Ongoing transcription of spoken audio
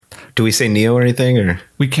Do we say Neo or anything? Or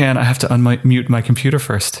We can. I have to unmute my computer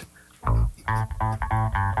first.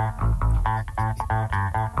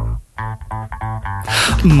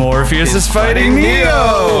 Morpheus is fighting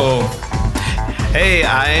Neo! Hey,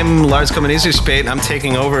 I'm Lars Spate. I'm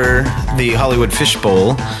taking over the Hollywood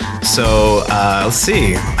Fishbowl. So let's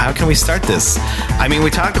see. How can we start this? I mean, we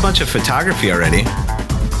talked a bunch of photography already,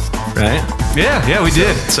 right? Yeah, we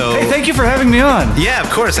did. So hey, thank you for having me on. Yeah, of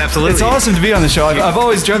course, absolutely. It's awesome to be on the show. I've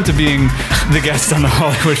always dreamt of being the guest on the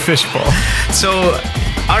Hollywood Fishbowl. So,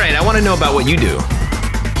 all right, I want to know about what you do.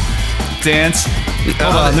 Dance.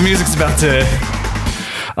 Hold on, the music's about to...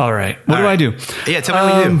 All right. What do I do? Yeah, tell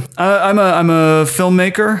me what you do. I'm a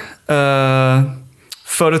filmmaker,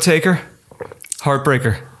 photo taker,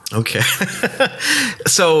 heartbreaker. Okay.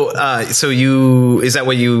 So you, is that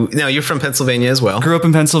what you, now you're from Pennsylvania as well? Grew up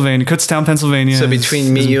in Pennsylvania, Kutztown, Pennsylvania. So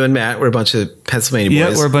between me, you, and Matt, we're a bunch of Pennsylvania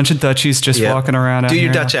boys. Yeah, we're a bunch of Dutchies just walking around out Do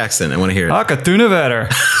your here. Dutch accent. I want to hear it.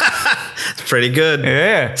 Akatunevetter. It's pretty good.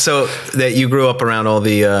 Yeah. So that you grew up around all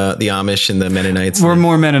the Amish and the Mennonites. We're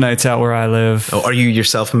more Mennonites out where I live. Oh, are you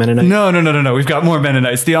yourself a Mennonite? No. We've got more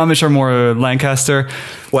Mennonites. The Amish are more Lancaster.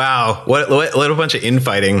 Wow. What a bunch of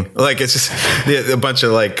infighting. Like, it's just a bunch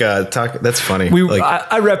of like talk. That's funny.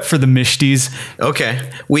 I rep for the Mishtis. Okay.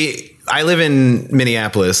 I live in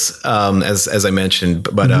Minneapolis, as I mentioned,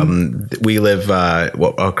 but we live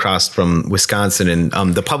across from Wisconsin,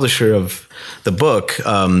 and the publisher of the book,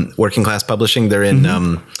 Working Class Publishing, they're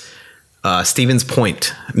in Stevens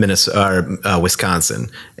Point, Minnesota, Wisconsin.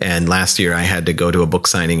 And last year I had to go to a book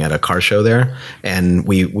signing at a car show there, and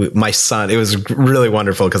my son, it was really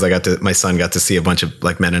wonderful because my son got to see a bunch of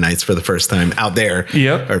like Mennonites for the first time out there.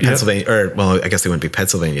 Yep. Or Pennsylvania, or well, I guess they wouldn't be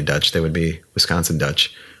Pennsylvania Dutch; they would be Wisconsin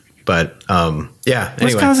Dutch. But anyway.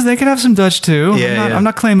 Wisconsin, they can have some Dutch too. I'm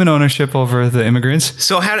not claiming ownership over the immigrants.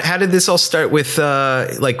 So how did this all start with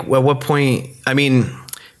like at what point? I mean,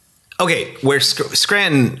 okay, we're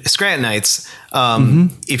Scrantonites.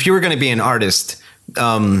 If you were going to be an artist,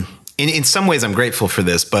 in some ways I'm grateful for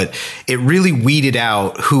this, but it really weeded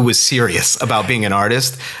out who was serious about being an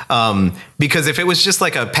artist. Because if it was just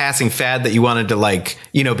like a passing fad that you wanted to like,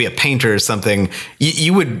 be a painter or something,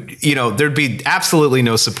 you would, there'd be absolutely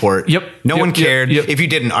no support. Yep. No one cared. Yep. If you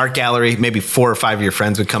did an art gallery, maybe 4 or 5 of your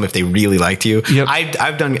friends would come if they really liked you. Yep.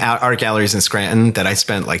 I've done art galleries in Scranton that I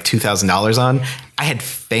spent like $2,000 on. I had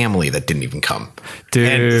family that didn't even come. Dude,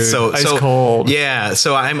 and ice cold. Yeah.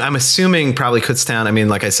 So I'm assuming probably Kutztown. I mean,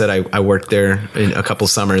 like I said, I worked there in a couple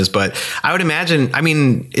summers, but I would imagine,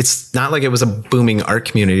 it's not like it was a booming art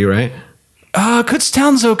community, right?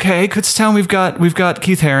 Kutztown's okay. Kutztown, we've got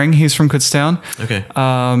Keith Haring. He's from Kutztown. Okay.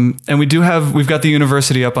 And we've got the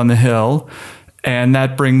university up on the hill, and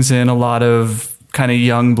that brings in a lot of kind of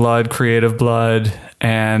young blood, creative blood,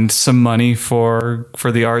 and some money for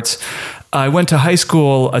the arts. I went to high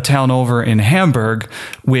school a town over in Hamburg,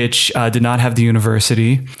 which did not have the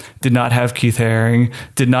university, did not have Keith Haring,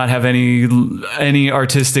 did not have any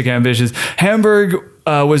artistic ambitions. Hamburg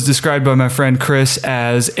was described by my friend Chris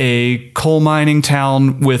as a coal mining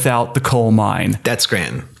town without the coal mine. That's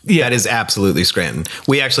Scranton. Yeah. That is absolutely Scranton.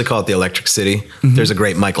 We actually call it the Electric City. There's a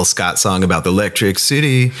great Michael Scott song about the Electric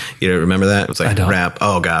City. You remember that? It was like rap.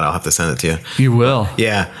 Oh God, I'll have to send it to you. You will.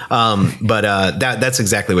 Yeah. But that's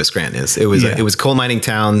exactly what Scranton is. It was a coal mining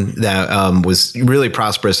town that was really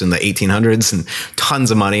prosperous in the 1800s and tons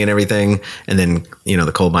of money and everything. And then,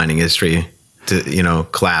 the coal mining industry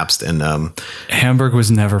collapsed, and Hamburg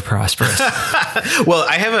was never prosperous. Well,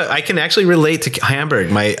 I can actually relate to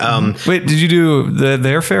Hamburg. My wait, did you do the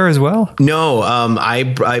airfare as well? No, my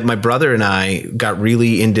brother and I got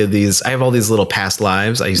really into these. I have all these little past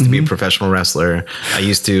lives. I used to be a professional wrestler. I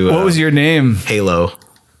used to. What was your name? Halo.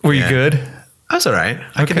 Were you good? I was all right.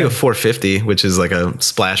 I could do a 450, which is like a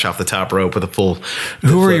splash off the top rope with a full.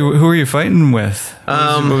 Who were you fighting with?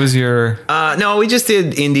 What was your? No, we just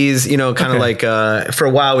did indies. Kind of like for a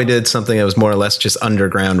while we did something that was more or less just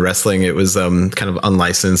underground wrestling. It was kind of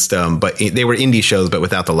unlicensed, but they were indie shows, but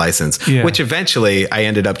without the license. Yeah. Which eventually I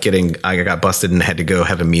ended up getting. I got busted and had to go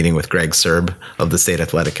have a meeting with Greg Serb of the State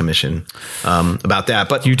Athletic Commission about that.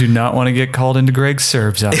 But you do not want to get called into Greg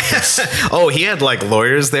Serb's office. Oh, he had like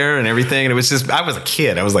lawyers there and everything, and it was just. I was a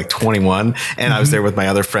kid. I was like 21, and I was there with my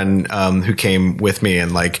other friend who came with me,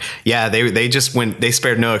 and like, yeah, they just went. They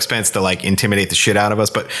spared no expense to like intimidate the shit out of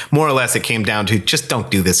us, but more or less it came down to just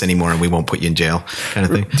don't do this anymore, and we won't put you in jail, kind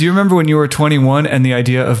of thing. Do you remember when you were 21 and the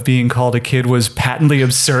idea of being called a kid was patently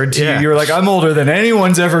absurd to you? You were like, I'm older than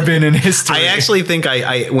anyone's ever been in history. I actually think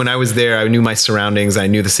I when I was there, I knew my surroundings. I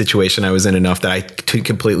knew the situation I was in enough that I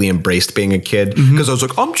completely embraced being a kid because I was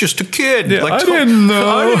like, I'm just a kid. Yeah, like, I didn't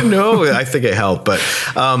know. I think get help. But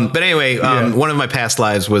anyway, one of my past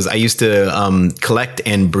lives was I used to collect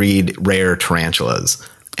and breed rare tarantulas.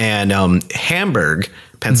 And Hamburg,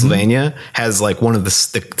 Pennsylvania, has like one of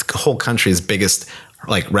the whole country's biggest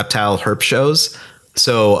like reptile herp shows.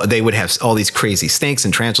 So they would have all these crazy snakes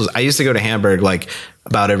and tarantulas. I used to go to Hamburg like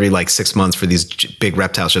about every like 6 months for these big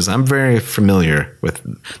reptile shows. I'm very familiar with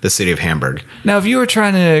the city of Hamburg. Now, if you were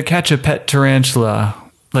trying to catch a pet tarantula,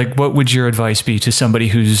 like what would your advice be to somebody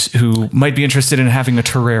who might be interested in having a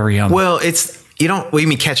terrarium? Well, what do you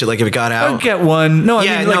mean catch it? Like if it got out? I'd get one. No,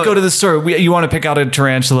 I mean go to the store. You want to pick out a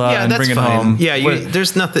tarantula and bring it home. Yeah,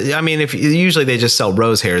 there's nothing. I mean, usually they just sell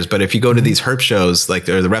rose hairs, but if you go to these herp shows, like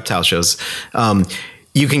or the reptile shows,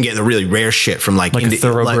 you can get the really rare shit from like a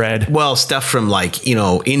thoroughbred. Stuff from like,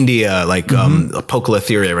 India, like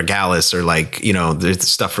Poecilotheria regalis, or like, there's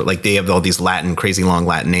stuff for like, they have all these crazy long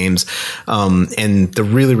Latin names. And the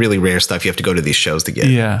really, really rare stuff you have to go to these shows to get.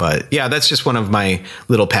 Yeah. But yeah, that's just one of my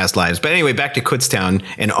little past lives. But anyway, back to Kutztown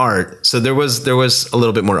and art. So there was a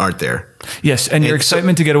little bit more art there. Yes, and your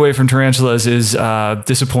excitement to get away from tarantulas is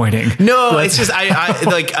disappointing. No, it's just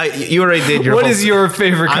you already did your. What is your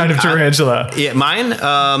favorite kind of tarantula? Mine.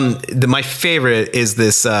 My favorite is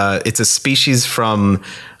this. It's a species from.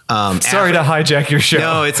 Sorry to hijack your show.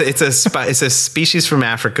 No, it's a species from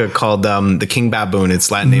Africa called the king baboon.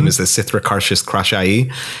 Its Latin name is the Cythracarchus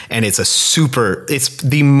crashai, and it's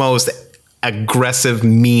the most aggressive,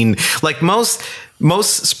 mean. Like most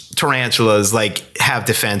tarantulas like have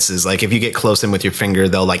defenses. Like if you get close in with your finger,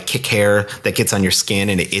 they'll like kick hair that gets on your skin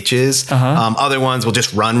and it itches. Other ones will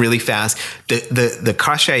just run really fast. The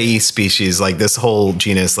Crashai species, like this whole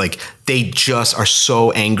genus, like they just are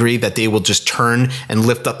so angry that they will just turn and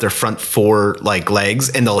lift up their front four like legs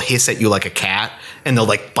and they'll hiss at you like a cat. And they'll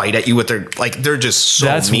like bite at you with their they're just so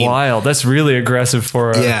That's mean. Wild. That's really aggressive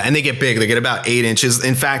for Yeah, and they get big. They get about 8 inches.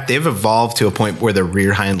 In fact, they've evolved to a point where their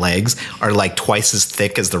rear hind legs are like twice as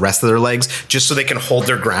thick as the rest of their legs, just so they can hold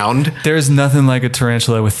their ground. There's nothing like a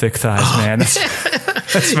tarantula with thick thighs, man.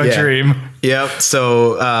 That's my dream. Yep.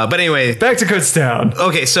 So, but anyway, back to Kutztown.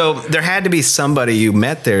 Okay, so there had to be somebody you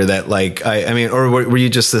met there that like or were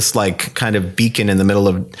you just this like kind of beacon in the middle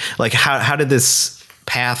of like how did this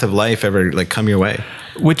path of life ever like come your way?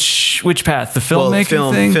 Which path? The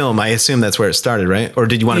filmmaking thing? Film. I assume that's where it started, right? Or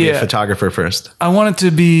did you want to be a photographer first? I wanted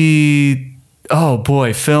to be,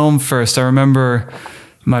 film first. I remember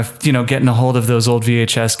getting a hold of those old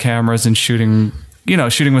VHS cameras and shooting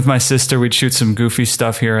with my sister. We'd shoot some goofy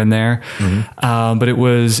stuff here and there. But it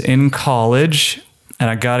was in college, and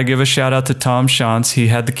I got to give a shout out to Tom Shantz. He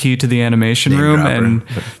had the key to the animation room. And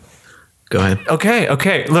go ahead.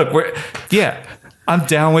 Okay. Look, I'm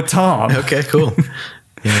down with Tom. Okay, cool.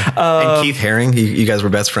 Yeah. And Keith Haring, you guys were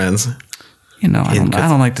best friends. I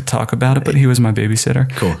don't like to talk about it, but he was my babysitter.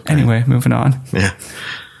 Cool. Anyway, moving on. Yeah.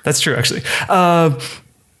 That's true, actually.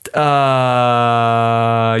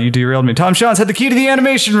 You derailed me. Tom Shantz had the key to the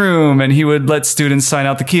animation room, and he would let students sign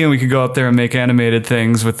out the key, and we could go up there and make animated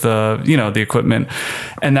things with the equipment,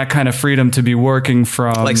 and that kind of freedom to be working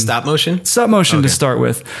from like stop motion to start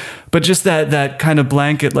with. But just that kind of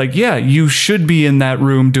blanket, like, yeah, you should be in that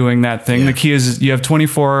room doing that thing. Yeah. The key is you have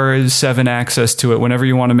 24/7 access to it. Whenever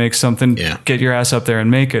you want to make something, get your ass up there and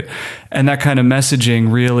make it. And that kind of messaging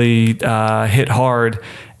really hit hard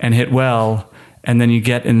and hit well. And then you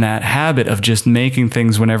get in that habit of just making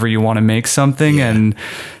things whenever you want to make something. Yeah. And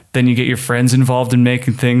then you get your friends involved in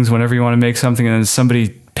making things whenever you want to make something. And then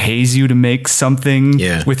somebody pays you to make something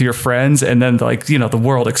with your friends. And then the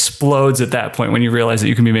world explodes at that point when you realize that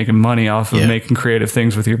you can be making money off of making creative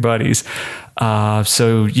things with your buddies. I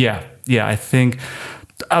think,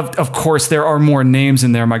 of course, there are more names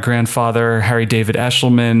in there. My grandfather, Harry David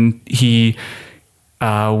Eshelman, he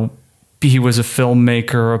was a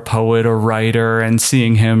filmmaker, a poet, a writer, and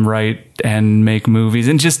seeing him write and make movies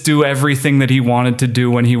and just do everything that he wanted to do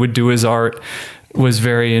when he would do his art was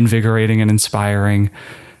very invigorating and inspiring.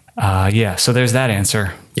 So there's that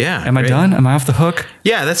answer. Yeah. Am I done? Am I off the hook?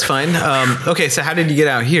 Yeah, that's fine. Okay, so how did you get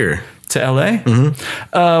out here? To LA?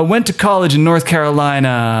 Mm-hmm. Went to college in North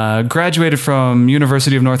Carolina, graduated from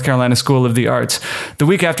University of North Carolina School of the Arts. The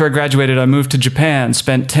week after I graduated, I moved to Japan,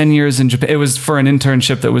 spent 10 years in Japan. It was for an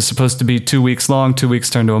internship that was supposed to be 2 weeks long, 2 weeks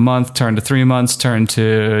turned to a month, turned to 3 months, turned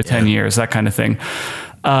to 10 years, that kind of thing.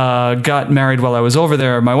 Got married while I was over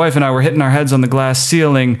there. My wife and I were hitting our heads on the glass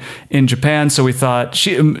ceiling in Japan. So we thought,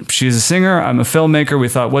 she's a singer, I'm a filmmaker. We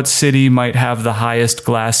thought, what city might have the highest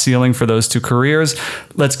glass ceiling for those two careers?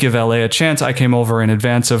 Let's give LA a chance. I came over in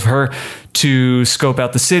advance of her to scope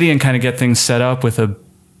out the city and kind of get things set up with a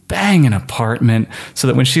banging apartment so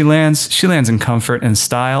that when she lands in comfort and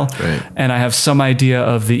style. Right. And I have some idea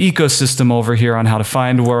of the ecosystem over here on how to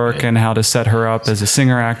find work and how to set her up as a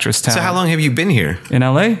singer, actress, talent. So how long have you been here? In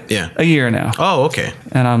LA? Yeah. A year now. Oh, okay.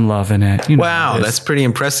 And I'm loving it. You know wow, that's pretty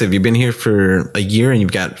impressive. You've been here for a year and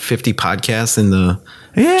you've got 50 podcasts in the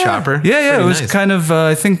chopper? Yeah. It was nice. kind of,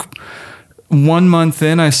 I think 1 month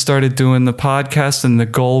in, I started doing the podcast, and the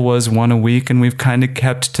goal was one a week, and we've kind of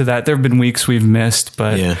kept to that. There have been weeks we've missed,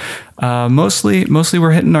 but mostly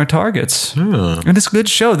we're hitting our targets. And it's a good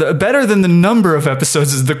show. Better than the number of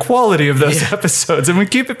episodes is the quality of those episodes, and we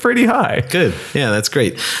keep it pretty high. Good. Yeah, that's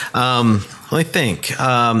great. Let me think.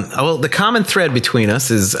 Well, the common thread between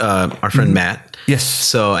us is our friend Matt. Yes.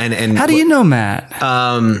 So, and how do you know Matt?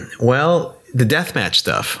 Well, the deathmatch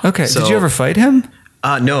stuff. Okay. So, did you ever fight him?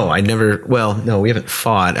 No, I never. Well, no, we haven't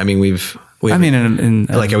fought. I mean, we've I mean, in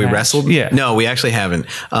like, have we wrestled? Yeah. No, we actually haven't.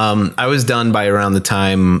 I was done by around the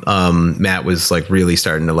time Matt was like really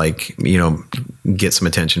starting to like, you know, get some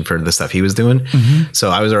attention for the stuff he was doing. Mm-hmm. So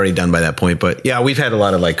I was already done by that point. But yeah, we've had a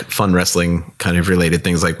lot of like fun wrestling kind of related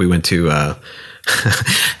things. Like we went to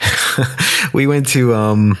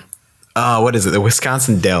what is it? The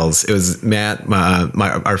Wisconsin Dells. It was Matt,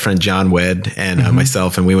 our friend John Wedd, and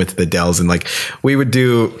myself, and we went to the Dells, and like we would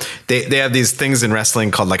do. They have these things in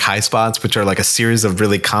wrestling called like high spots, which are like a series of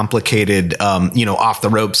really complicated, off the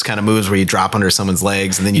ropes kind of moves where you drop under someone's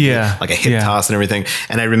legs, and then you do like a hip toss and everything.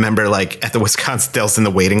 And I remember like at the Wisconsin Dells in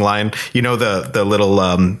the waiting line, you know the little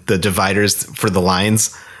the dividers for the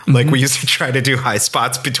lines. Like we used to try to do high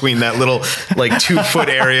spots between that little like 2 foot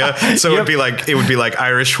area. So it would be like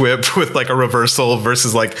Irish whip with like a reversal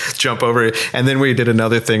versus like jump over. And then we did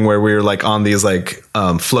another thing where we were like on these like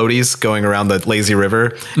floaties going around the lazy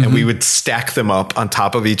river, and we would stack them up on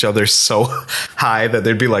top of each other so high that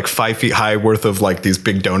there'd be like 5 feet high worth of like these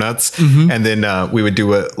big donuts. And then we would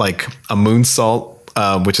do a moonsault.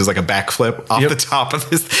 Which is like a backflip off the top of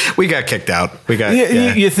this. We got kicked out.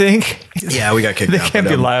 You think? Yeah, we got kicked out. They can't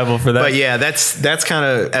be liable for that. But yeah, that's kind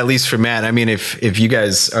of, at least for Matt. I mean, if you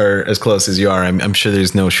guys are as close as you are, I'm sure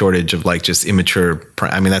there's no shortage of like just immature.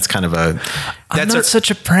 I mean, that's kind of a. I'm not such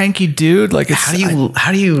a pranky dude. Like, how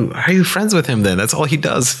are you friends with him then? That's all he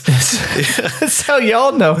does. That's how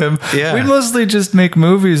y'all know him. Yeah, we mostly just make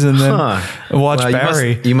movies and then watch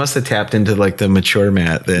Barry. You must have tapped into like the mature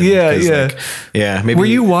Matt then. Yeah. Maybe. Were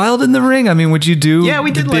you wild in the ring? I mean, would you do? Yeah,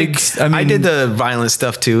 we did I did the violent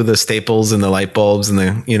stuff too, the staples and the light bulbs and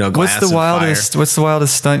the glass. What's the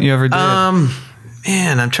wildest stunt you ever did?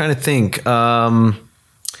 Man, I'm trying to think.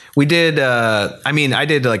 We did. I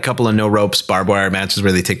did like a couple of no ropes barbed wire matches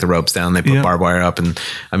where they take the ropes down, they put barbed wire up, and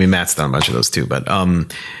I mean Matt's done a bunch of those too. But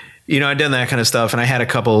I'd done that kind of stuff, and I had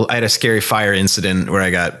a scary fire incident where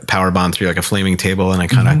I got power bombed through like a flaming table, and I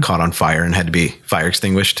kind of caught on fire and had to be fire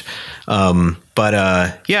extinguished.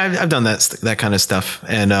 I've done that kind of stuff,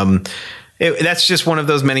 and that's just one of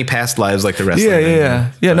those many past lives, like the wrestling.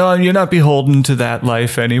 Yeah. No, you're not beholden to that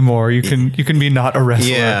life anymore. You can be not a wrestler.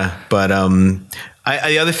 Yeah, but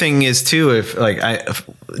the other thing is too, if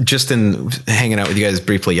just in hanging out with you guys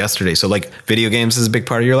briefly yesterday, so like video games is a big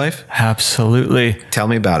part of your life. Absolutely. Tell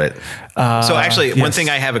me about it. So actually, one thing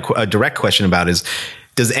I have a direct question about is,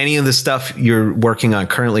 does any of the stuff you're working on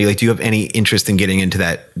currently, like, do you have any interest in getting into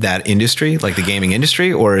that industry, like the gaming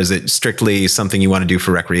industry, or is it strictly something you want to do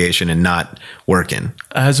for recreation and not work in?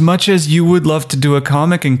 As much as you would love to do a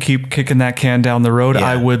comic and keep kicking that can down the road,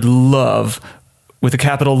 I would love, with a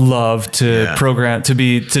capital love, to program, to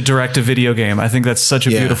direct a video game. I think that's such a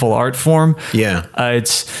beautiful art form. Yeah.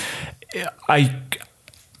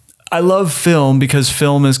 I love film because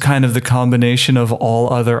film is kind of the combination of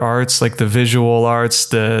all other arts, like the visual arts,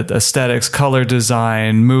 the aesthetics, color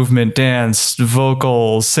design, movement, dance,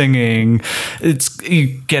 vocal, singing.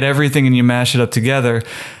 You get everything and you mash it up together.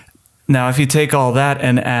 Now, if you take all that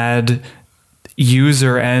and add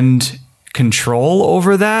user end control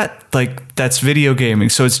over that, like, that's video gaming.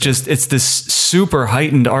 So it's this super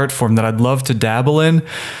heightened art form that I'd love to dabble in.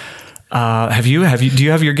 Do you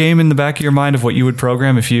have your game in the back of your mind of what you would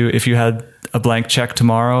program if you had a blank check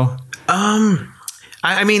tomorrow?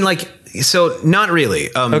 I mean, like, so not really.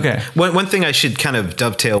 Okay. One thing I should kind of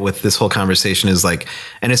dovetail with this whole conversation is like,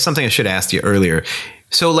 and it's something I should have asked you earlier.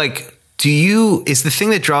 So like, is the thing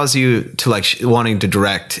that draws you to like wanting to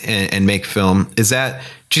direct and make film, is that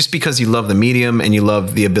just because you love the medium and you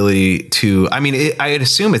love the ability to, I mean, I'd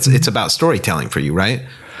assume it's about storytelling for you, right?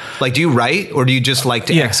 Like, do you write, or do you just like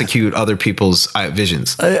to execute other people's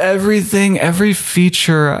visions? Every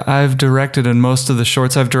feature I've directed and most of the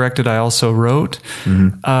shorts I've directed, I also wrote.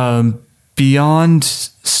 beyond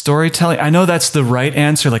storytelling, I know that's the right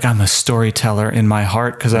answer. Like, I'm a storyteller in my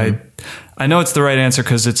heart because I know it's the right answer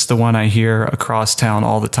because it's the one I hear across town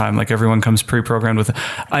all the time. Like, everyone comes pre-programmed with it.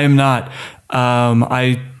 I am not.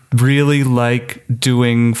 I really like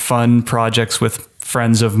doing fun projects with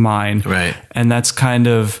friends of mine. Right. And that's kind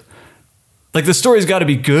of like, the story's got to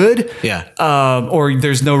be good. Yeah. Or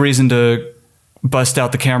there's no reason to bust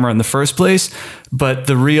out the camera in the first place. But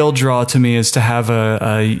the real draw to me is to have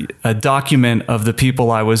a document of the people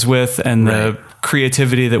I was with and the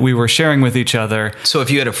creativity that we were sharing with each other. So if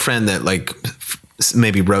you had a friend that like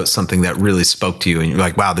maybe wrote something that really spoke to you and you're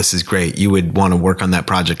like, wow, this is great, you would want to work on that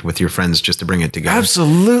project with your friends just to bring it together.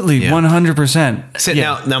 Absolutely. 100%. So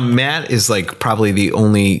now Matt is like probably the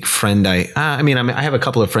only friend I have a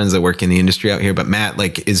couple of friends that work in the industry out here, but Matt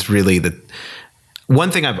like is really the one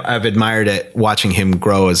thing I've admired at watching him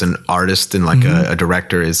grow as an artist and like a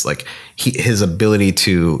director is like his ability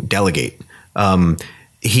to delegate.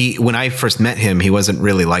 When I first met him, he wasn't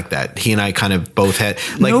really like that. He and I kind of both had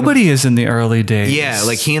like, nobody is in the early days. Yeah,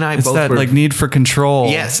 like he and I it's both that were like need for control.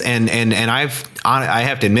 Yes, and I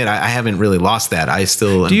have to admit I haven't really lost that. I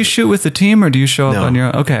still do. You shoot with the team or do you show up on your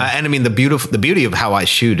own? Okay. And I mean the beauty of how I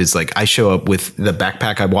shoot is like I show up with the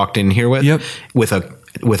backpack I walked in here with, with a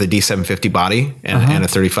D750 body and a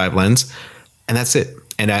 35 lens, and that's it.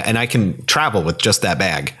 And I can travel with just that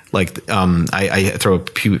bag. Like I throw a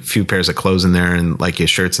few pairs of clothes in there and like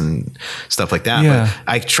his shirts and stuff like that. Yeah.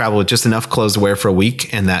 But I travel with just enough clothes to wear for a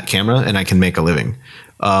week and that camera, and I can make a living.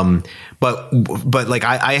 But like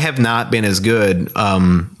I have not been as good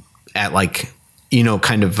at like, you know,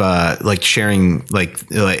 kind of like sharing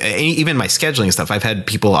like even my scheduling and stuff. I've had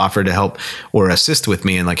people offer to help or assist with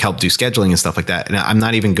me and like help do scheduling and stuff like that. And I'm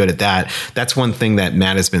not even good at that. That's one thing that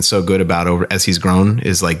Matt has been so good about over as he's grown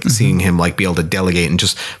is like seeing him like be able to delegate and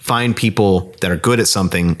just find people that are good at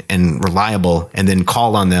something and reliable and then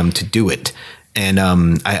call on them to do it. And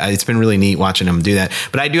it's been really neat watching him do that.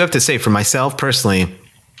 But I do have to say for myself personally,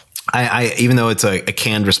 I even though it's a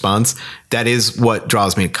canned response, that is what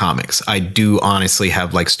draws me to comics. I do honestly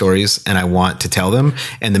have like stories and I want to tell them,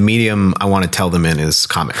 and the medium I want to tell them in is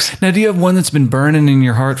comics. Now, do you have one that's been burning in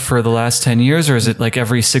your heart for the last 10 years, or is it like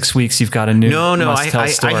every 6 weeks you've got a new must-tell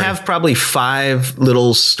story? I have probably 5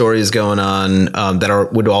 little stories going on that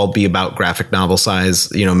would all be about graphic novel size,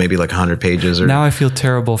 you know, maybe like 100 pages. Or now I feel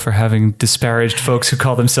terrible for having disparaged folks who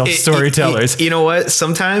call themselves storytellers. You know what?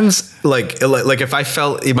 Sometimes like if I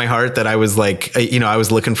felt in my heart that I was like, you know, I was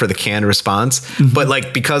looking for the canned response, but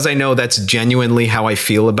like, because I know that's genuinely how I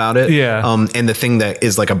feel about it. Yeah. And the thing that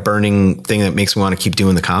is like a burning thing that makes me want to keep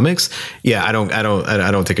doing the comics. Yeah. I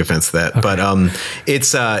don't take offense to that, but,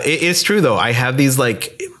 it's true though. I have these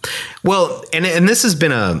like, well, and this has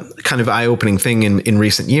been a kind of eye-opening thing in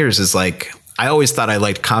recent years is like, I always thought I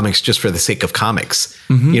liked comics just for the sake of comics.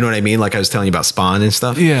 You know what I mean? Like I was telling you about Spawn and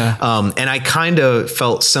stuff. Yeah. And I kind of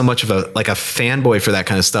felt so much of a fanboy for that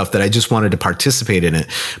kind of stuff that I just wanted to participate in it.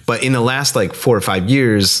 But in the last like 4 or 5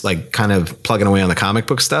 years, like kind of plugging away on the comic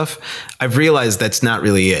book stuff, I've realized that's not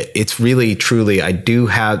really it. It's really, truly,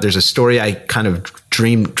 there's a story I kind of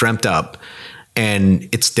dreamt up, and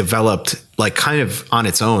it's developed like kind of on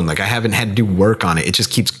its own. Like I haven't had to do work on it. It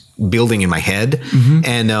just keeps building in my head.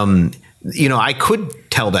 And, you know, I could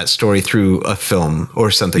tell that story through a film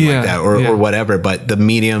or something like that or whatever, but the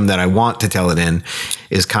medium that I want to tell it in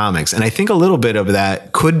is comics. And I think a little bit of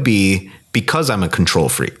that could be because I'm a control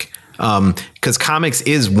freak. Because comics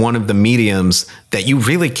is one of the mediums that you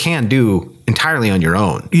really can do entirely on your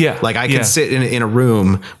own. Yeah. Like I can sit in a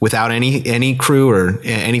room without any crew or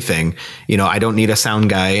anything. You know, I don't need a sound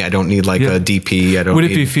guy. I don't need like a DP. Would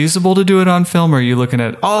it be feasible to do it on film, or are you looking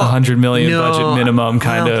at $100 million budget minimum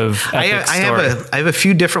kind of epic story? I have a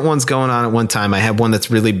few different ones going on at one time. I have one that's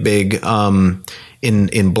really big in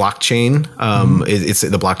blockchain. It's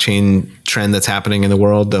the blockchain trend that's happening in the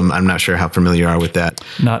world. I'm not sure how familiar you are with that.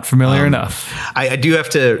 Not familiar enough. I do have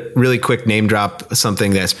to really quick name drop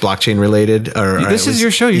something that's blockchain related. This is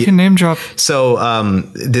your show. You can name drop. So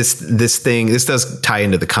this does tie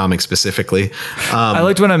into the comic specifically. I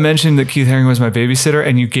liked when I mentioned that Keith Haring was my babysitter,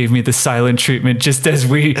 and you gave me the silent treatment just as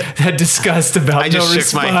we had discussed about no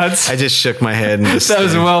response. I just shook my head. And that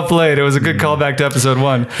was well played. It was a good callback to episode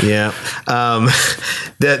 1. Yeah.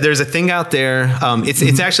 There's a thing out there.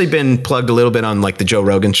 It's actually been plugged a little bit on like the Joe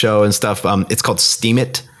Rogan show and stuff. It's called Steam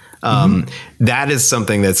It. That is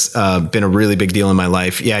something that's been a really big deal in my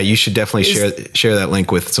life. Yeah, you should definitely share that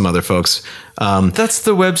link with some other folks. That's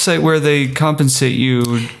the website where they compensate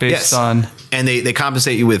you based on... And they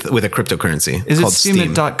compensate you with a cryptocurrency. Is it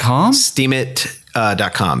Steemit.com?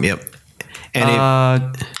 Steemit.com, yep.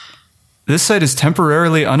 And This site is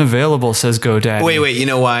temporarily unavailable, says GoDaddy. Wait, you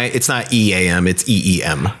know why? It's not EAM, it's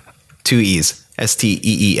EEM. 2 E's.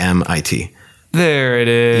 STEEMIT. There it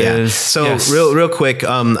is. Yeah. So real quick,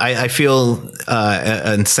 I feel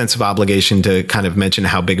a sense of obligation to kind of mention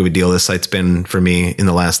how big of a deal this site's been for me in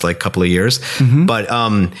the last like couple of years. Mm-hmm. But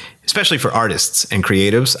especially for artists and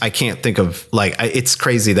creatives, I can't think of it's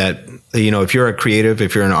crazy that, you know, if you're a creative,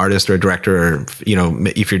 if you're an artist or a director, or, you know,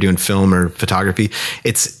 if you're doing film or photography,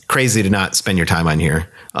 it's crazy to not spend your time on here.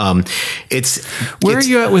 Where are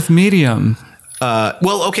you at with Medium?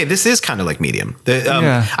 Well, okay, this is kind of like Medium.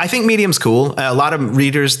 I think Medium's cool. A lot of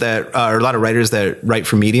writers that write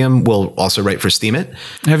for Medium will also write for Steemit.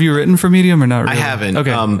 Have you written for Medium or not? Really? I haven't.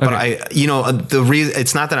 Okay. But the reason,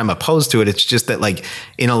 it's not that I'm opposed to it. It's just that, like,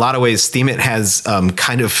 in a lot of ways, Steemit has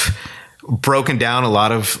kind of broken down a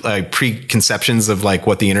lot of preconceptions of like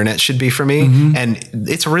what the internet should be for me. Mm-hmm. And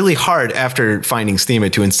it's really hard after finding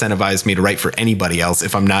Steemit to incentivize me to write for anybody else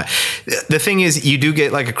if I'm not. The thing is, you do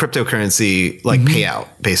get like a cryptocurrency like payout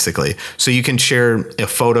basically. So you can share a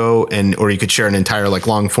photo or you could share an entire like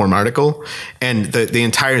long form article, and the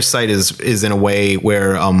entire site is in a way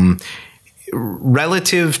where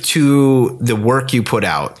relative to the work you put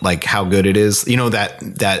out, like how good it is, you know,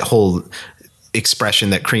 that whole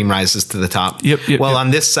expression that cream rises to the top. Yep.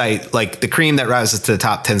 On this site, like the cream that rises to the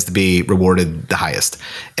top tends to be rewarded the highest.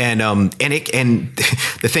 And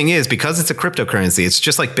the thing is, because it's a cryptocurrency, it's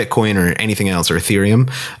just like Bitcoin or anything else, or Ethereum.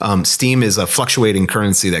 Steem is a fluctuating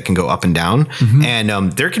currency that can go up and down. Mm-hmm.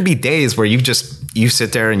 And there can be days where you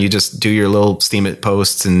sit there and you just do your little Steemit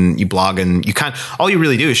posts and you blog, and all you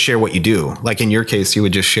really do is share what you do. Like in your case, you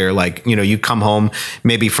would just share, like, you know, you come home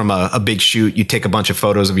maybe from a big shoot, you take a bunch of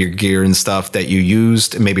photos of your gear and stuff that you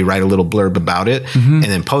used, and maybe write a little blurb about it, and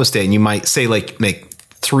then post it. And you might say, like, make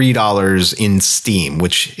 $3 in Steem,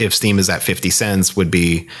 which if Steem is at 50 cents would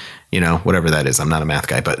be, you know, whatever that is. I'm not a math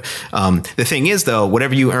guy, but the thing is, though,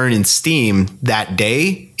 whatever you earn in Steem that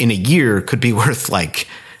day in a year could be worth like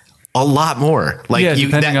a lot more. Like,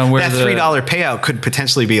 depending on where that $3 payout could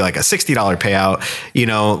potentially be like a $60 payout, you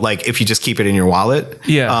know, like if you just keep it in your wallet.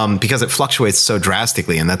 Yeah. Because it fluctuates so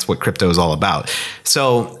drastically, and that's what crypto is all about.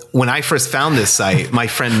 So when I first found this site, my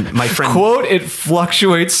friend quote, it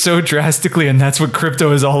fluctuates so drastically, and that's what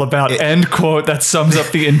crypto is all about. End quote. That sums up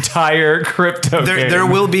the entire crypto game. There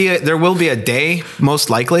will be a day, most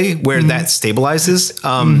likely, where that stabilizes.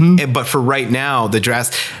 But for right now,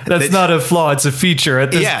 that's not a flaw. It's a feature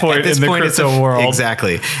at this point in the crypto world.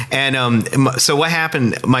 Exactly. And so what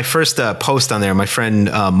happened? My first post on there, my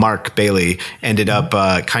friend Mark Bailey ended up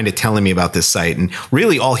kind of telling me about this site, and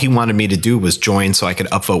really all he wanted me to do was join so I could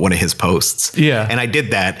upvote one of his posts. Yeah. And I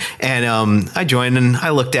did that. And I joined and I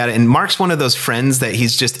looked at it. And Mark's one of those friends that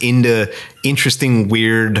he's just into interesting,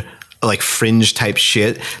 weird, like fringe type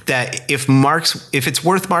shit that if it's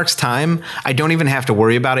worth Mark's time, I don't even have to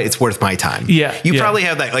worry about it. It's worth my time. Yeah. You probably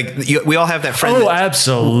have that. Like we all have that friend. Oh,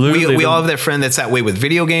 absolutely. We all have that friend that's that way with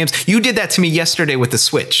video games. You did that to me yesterday with the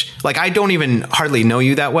Switch. Like, I don't even hardly know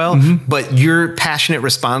you that well, but your passionate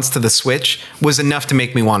response to the Switch was enough to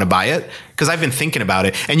make me want to buy it. Because I've been thinking about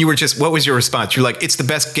it, and you were just, what was your response? You're like, it's the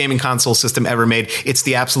best gaming console system ever made. It's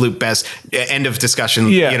the absolute best. End of discussion.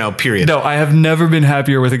 You know, period. No, I have never been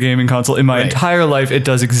happier with a gaming console in my entire life. It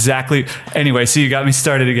does exactly. Anyway, so you got me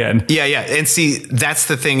started again. Yeah. And see, that's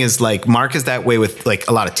the thing is, like, Mark is that way with like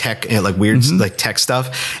a lot of tech and like weird like tech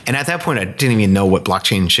stuff. And at that point, I didn't even know what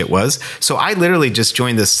blockchain shit was. So I literally just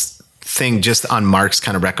joined this thing just on Mark's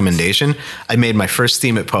kind of recommendation. I made my first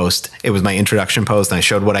Steemit post. It was my introduction post, and I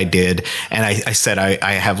showed what I did. And I said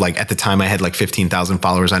I have, like, at the time I had like 15,000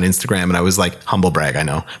 followers on Instagram, and I was like, humble brag, I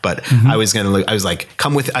know, but I was like,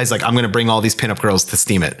 I'm going to bring all these pinup girls to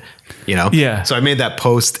Steemit, you know? Yeah. So I made that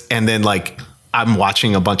post, and then, like, I'm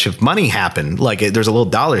watching a bunch of money happen. Like, there's a little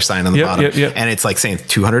dollar sign on the bottom, and it's like saying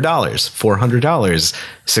 $200, $400,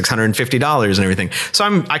 $650 and everything.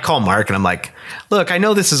 So I call Mark and I'm like, look, I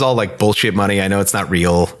know this is all like bullshit money. I know it's not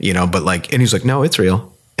real, you know, but like, and he's like, no, it's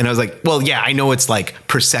real. And I was like, well, yeah, I know it's like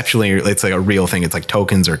perceptually, it's like a real thing. It's like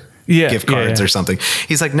tokens or gift cards or something.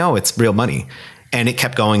 He's like, no, it's real money. And it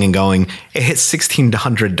kept going and going. It hit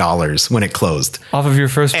 $1,600 when it closed. Off of your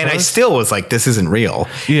first post? And I still was like, this isn't real.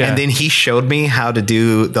 Yeah. And then he showed me how to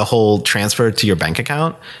do the whole transfer to your bank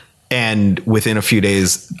account. And within a few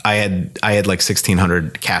days, I had like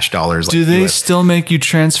 1,600 cash dollars. Do they still make you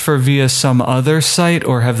transfer via some other site,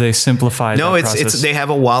 or have they simplified? No, it's they have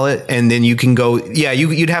a wallet, and then you can go. Yeah,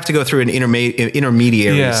 you'd have to go through an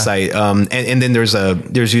intermediary site, and then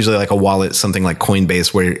there's usually like a wallet, something like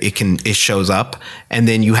Coinbase, where it shows up, and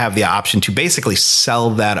then you have the option to basically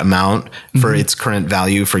sell that amount for its current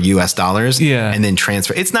value for US dollars, and then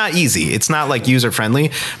transfer. It's not easy. It's not like user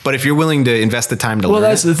friendly, but if you're willing to invest the time to learn,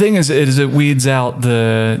 that's the thing. Is it weeds out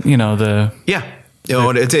the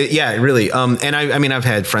really. And I mean, I've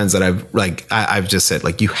had friends that I've just said,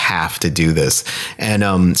 like, you have to do this.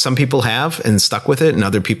 And some people have and stuck with it, and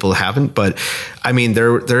other people haven't. But I mean,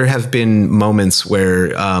 there have been moments where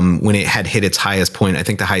when it had hit its highest point, I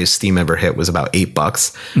think the highest Steam ever hit was about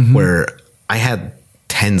 $8, where I had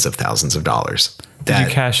tens of thousands of dollars. Did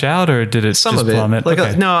you cash out, or did it some just of it plummet?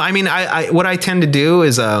 No, I mean, I what I tend to do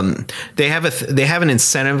is they have an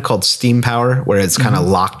incentive called Steam Power, where it's kind of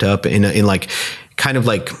locked up in like kind of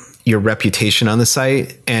like your reputation on the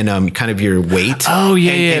site and kind of your weight. Oh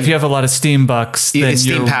yeah, and if you have a lot of Steam bucks, then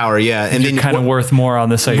Steam Power, and then kind of worth more on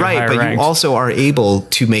the site, right? But ranked. You also are able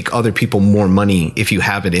to make other people more money if you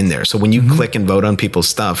have it in there. So when you click and vote on people's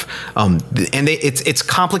stuff, it's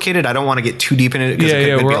complicated. I don't want to get too deep in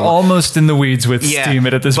it. We're almost in the weeds with Steam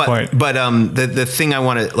at this point. But the thing I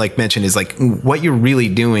want to like mention is like what you're really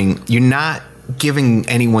doing. You're not giving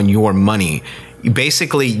anyone your money.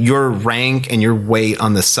 Basically, your rank and your weight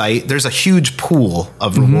on the site, there's a huge pool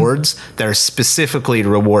of rewards that are specifically to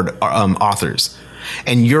reward authors.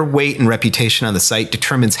 And your weight and reputation on the site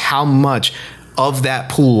determines how much of that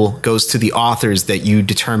pool goes to the authors that you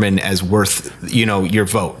determine as worth, your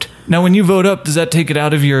vote. Now, when you vote up, does that take it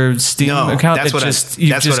out of your Steam account?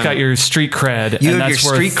 You've just got your street cred. You have your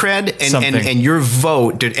street cred and your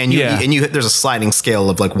vote, and there's a sliding scale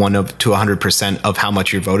of like 1 to 100% of how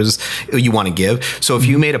much your vote is you want to give. So if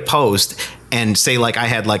you made a post and say like I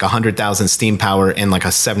had like 100,000 Steam Power and like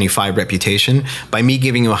a 75 reputation, by me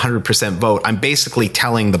giving you 100% vote, I'm basically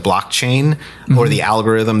telling the blockchain or the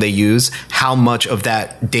algorithm they use how much of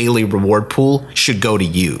that daily reward pool should go to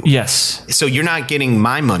you. Yes. So you're not getting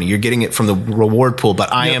my money, you're getting it from the reward pool,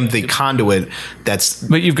 but I am the conduit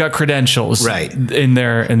But you've got credentials in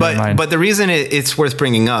their mind. But the reason it's worth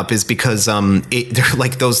bringing up is because they're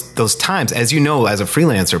like those times, as you know, as a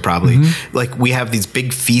freelancer probably, like we have these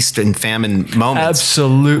big feast and famine moments.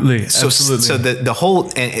 Absolutely. So the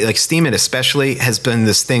whole, like Steam It especially, has been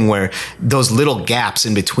this thing where those little gaps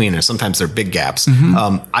in between, or sometimes they're big gaps.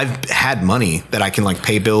 I've had money that I can like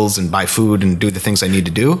pay bills and buy food and do the things I need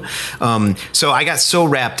to do. So I got so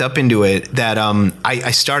wrapped up into it that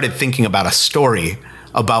I started thinking about a story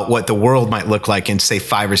about what the world might look like in, say,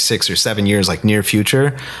 5 or 6 or 7 years, like near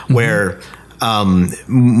future, where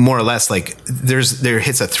more or less like there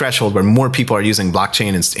hits a threshold where more people are using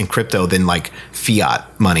blockchain and crypto than like fiat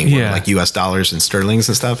money, like US dollars and sterlings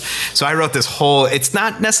and stuff. So I wrote this whole, it's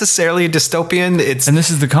not necessarily a dystopian. And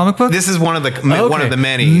this is the comic book? This is one of the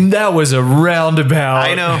many. That was a roundabout.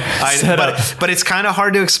 I know. But it's kind of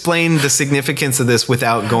hard to explain the significance of this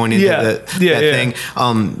without going into that thing.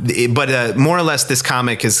 But more or less this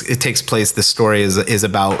comic takes place, this story is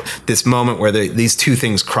about this moment where these two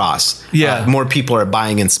things cross. More people are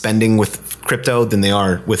buying and spending with crypto than they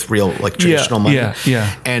are with real like traditional money.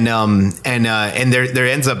 And there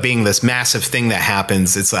ends up being this massive thing that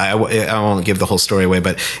happens. It's I won't give the whole story away,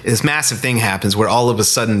 but this massive thing happens where all of a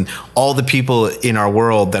sudden all the people in our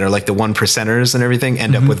world that are like the 1%ers and everything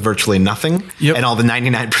end up with virtually nothing, and all the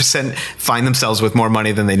 99% find themselves with more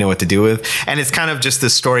money than they know what to do with. And it's kind of just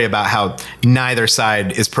this story about how neither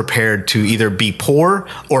side is prepared to either be poor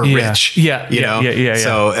or rich.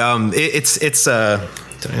 So it's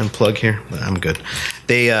did I unplug here? I'm good.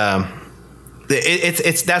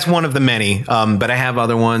 It's that's one of the many, but I have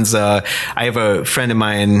other ones. I have a friend of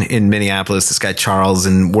mine in Minneapolis, this guy Charles,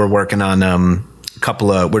 and we're working on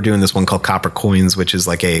we're doing this one called Copper Coins, which is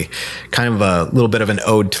like a kind of a little bit of an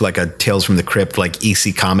ode to like a Tales from the Crypt, like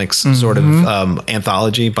EC Comics sort of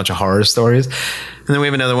anthology, a bunch of horror stories. And then we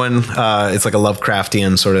have another one. It's like a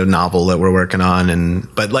Lovecraftian sort of novel that we're working on,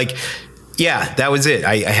 that was it.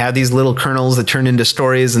 I had these little kernels that turned into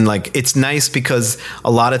stories, and like it's nice because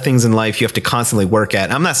a lot of things in life you have to constantly work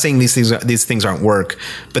at. I'm not saying these things aren't work,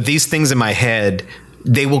 but these things in my head,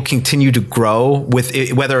 they will continue to grow with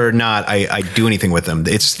it, whether or not I do anything with them.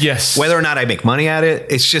 It's whether or not I make money at it.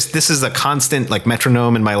 It's just this is a constant like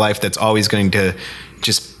metronome in my life that's always going to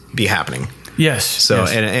just be happening. Yes. So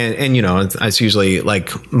and it's usually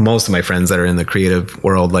like most of my friends that are in the creative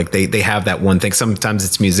world, like they have that one thing. Sometimes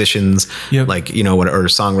it's musicians, like or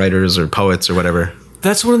songwriters or poets or whatever.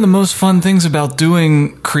 That's one of the most fun things about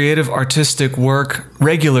doing creative artistic work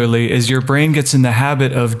regularly is your brain gets in the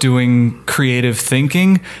habit of doing creative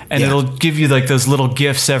thinking, and it'll give you like those little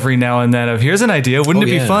gifts every now and then of here's an idea. Wouldn't it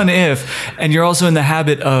be fun if, and you're also in the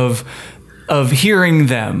habit of hearing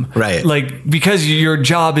them. Right. Like, because your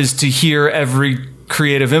job is to hear every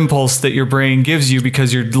creative impulse that your brain gives you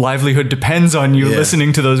because your livelihood depends on you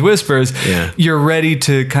listening to those whispers, you're ready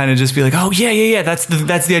to kind of just be like, oh yeah, that's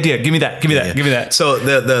the idea. Give me that. So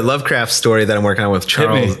the Lovecraft story that I'm working on with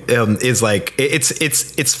Charles is like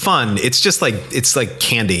it's fun. It's just like it's like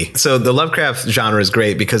candy. So the Lovecraft genre is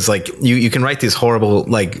great because like you can write these horrible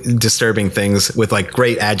like disturbing things with like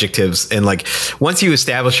great adjectives, and like once you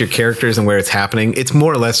establish your characters and where it's happening, it's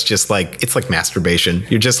more or less just like it's like masturbation.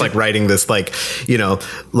 You're just like writing this like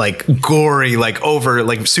like gory, like over,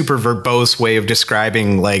 like super verbose way of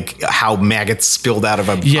describing like how maggots spilled out of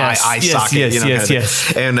a eye socket.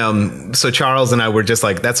 And so Charles and I were just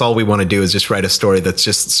like, that's all we want to do is just write a story that's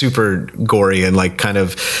just super gory and like kind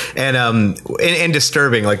of and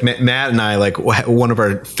disturbing. Like Matt and I, like one of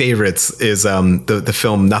our favorites is the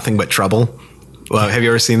film Nothing But Trouble. Well, have you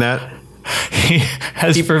ever seen that? He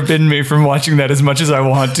has forbidden me from watching that as much as I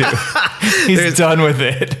want to. He's done with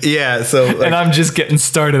it. Yeah. So, like, and I'm just getting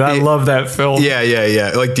started. I love that film. Yeah.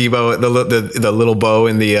 Like Debo, the little bow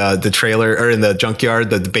in the trailer or in the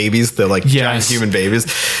junkyard, the babies, the like giant human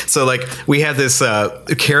babies. So like we had this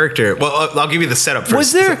character. Well, I'll give you the setup first.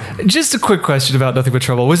 Was there just a quick question about Nothing But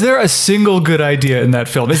Trouble? Was there a single good idea in that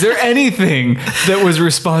film? Is there anything that was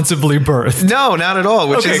responsibly birthed? No, not at all.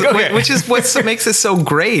 Which is what makes it so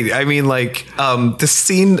great. I mean, like the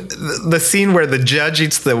scene where the judge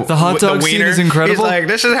eats the hot dog the scene wiener is incredible. He's like,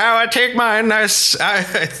 "This is how I take mine.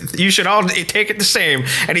 You should all take it the same."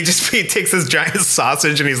 And he takes this giant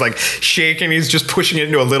sausage and he's like shaking. He's just pushing it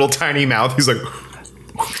into a little tiny mouth. He's like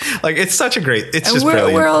it's such a great. It's just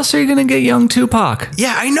brilliant. Where else are you going to get young Tupac?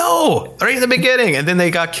 Yeah, I know. Right in the beginning, and then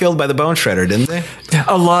they got killed by the Bone Shredder, didn't they?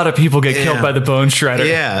 A lot of people get killed by the Bone Shredder.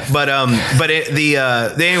 Yeah, but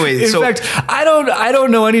anyway. In fact, I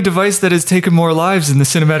don't know any device that has taken more lives in the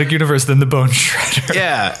cinematic universe than the Bone Shredder.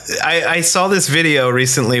 Yeah, I saw this video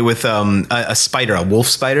recently with a spider, a wolf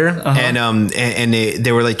spider, and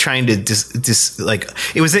they were like trying to like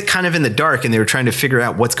it was kind of in the dark, and they were trying to figure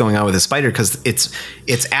out what's going on with the spider because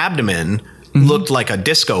its abdomen looked like a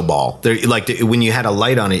disco ball. When you had a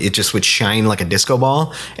light on it, it just would shine like a disco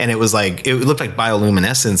ball, and it was like it looked like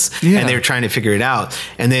bioluminescence. And they were trying to figure it out.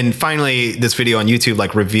 And then finally, this video on YouTube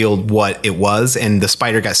like revealed what it was, and the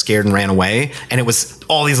spider got scared and ran away. And it was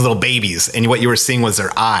all these little babies, and what you were seeing was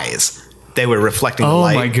their eyes. They were reflecting the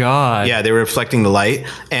light. Oh my God. Yeah, they were reflecting the light.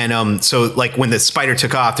 And so like when the spider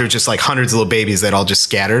took off, there were just like hundreds of little babies that all just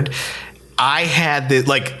scattered. I had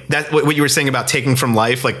what you were saying about taking from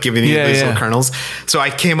life, like giving you these little kernels. So I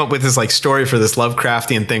came up with this like story for this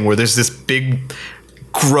Lovecraftian thing where there's this big,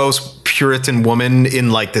 gross Puritan woman in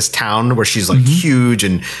like this town where she's like huge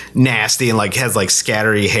and nasty and like has like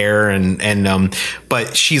scattery hair and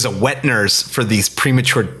but she's a wet nurse for these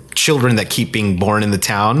premature children that keep being born in the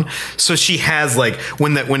town. So she has like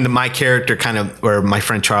when my character kind of, or my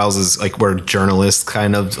friend Charles is like, we're journalists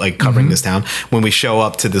kind of like covering this town. When we show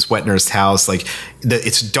up to this wet nurse house, like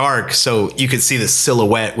it's dark, so you could see the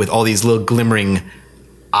silhouette with all these little glimmering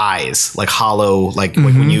eyes, like hollow, like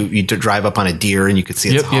when you drive up on a deer and you could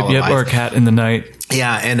see its hollow eyes. Or a cat in the night.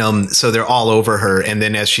 Yeah, and so they're all over her, and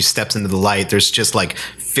then as she steps into the light, there's just like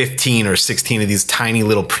 15 or 16 of these tiny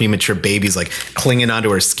little premature babies like clinging onto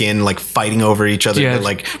her skin, like fighting over each other,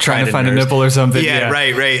 like trying to find a nipple or something. Yeah,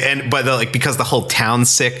 right. And but like because the whole town's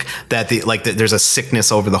sick, that there's a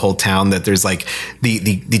sickness over the whole town, that there's like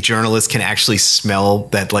the journalist can actually smell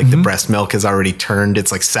that like the breast milk has already turned,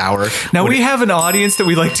 it's like sour. Now we have an audience that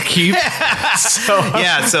we like to keep. So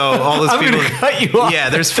all those people. Gonna cut you off. Yeah,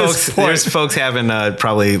 there's folks having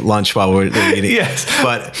probably lunch while we're eating. Yes,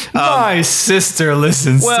 but my sister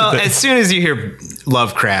listens. Well, as soon as you hear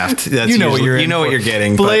Lovecraft, that's what you're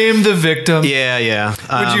getting. Blame the victim. Yeah.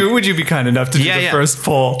 Would you be kind enough to do the first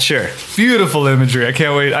poll? Sure. Beautiful imagery. I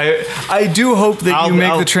can't wait. I do hope that you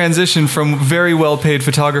make the transition from very well paid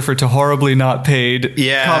photographer to horribly not paid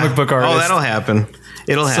comic book artist. Oh, that'll happen.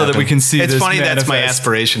 It'll happen. So that we can see it's this funny, manifest. That's my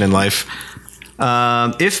aspiration in life.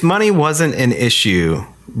 If money wasn't an issue,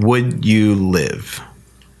 would you live?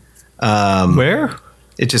 Where?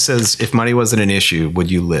 It just says, if money wasn't an issue,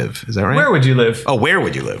 would you live? Is that right? Where would you live? Oh, where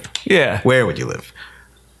would you live? Yeah. Where would you live?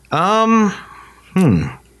 I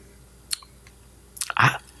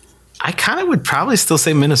kind of would probably still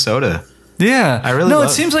say Minnesota. Yeah. I really No, love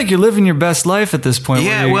it seems like you're living your best life at this point.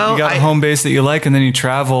 Yeah, where you well, got a home base that you like, and then you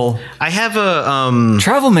travel. I have a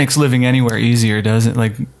Travel makes living anywhere easier, doesn't it?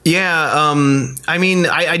 Like, yeah. I mean,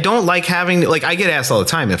 I don't like having, like, I get asked all the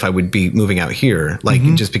time if I would be moving out here, like,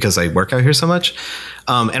 just because I work out here so much.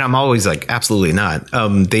 And I'm always like, absolutely not.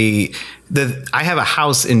 I have a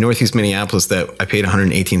house in Northeast Minneapolis that I paid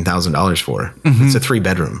 $118,000 for. It's a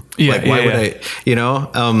 3-bedroom. Yeah, like, why would I, you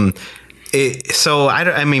know? So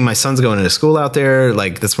I mean, my son's going to school out there.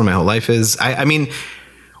 Like, that's where my whole life is. I mean,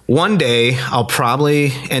 one day I'll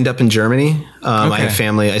probably end up in Germany. I have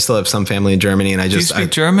family. I still have some family in Germany, and do you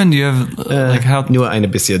speak German? Do you have like how? Nur eine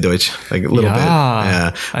bisschen Deutsch, like a little bit.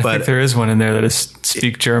 Yeah, I think there is one in there that is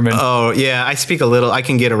speak German. Oh yeah, I speak a little. I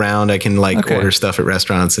can get around. I can order stuff at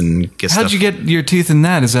restaurants and get stuff. How'd you get your teeth in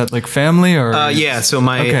that? Is that like family or? Yeah, so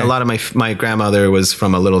a lot of my grandmother was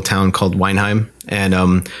from a little town called Weinheim, and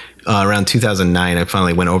around 2009, I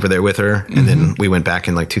finally went over there with her, and then we went back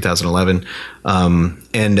in like 2011.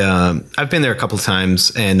 I've been there a couple of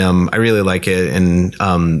times, and I really like it. And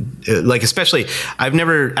like, especially, I've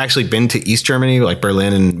never actually been to East Germany, like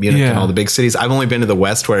Berlin and Munich and all the big cities. I've only been to the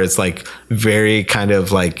West, where it's like very kind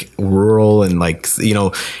of like rural, and like, you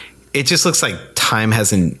know, it just looks like time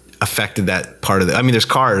hasn't affected that part of it. I mean, there's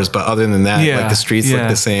cars, but other than that, like the streets look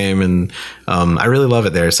the same, and I really love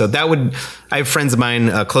it there. So I have friends of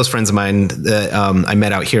mine, close friends of mine that I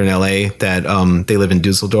met out here in LA that they live in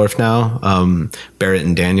Dusseldorf now. Barrett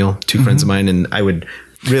and Daniel, 2 friends of mine, and I would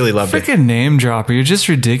really love it. Freaking name dropper! You're just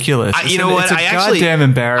ridiculous. You know what? It's goddamn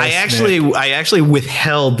embarrassment. I actually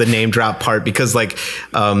withheld the name drop part because like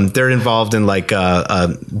they're involved in like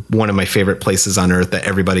one of my favorite places on earth that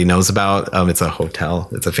everybody knows about. It's a hotel.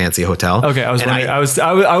 It's a fancy hotel. Okay, I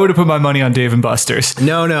would have put my money on Dave and Buster's.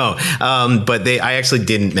 No. But I actually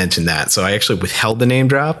didn't mention that, so I actually withheld the name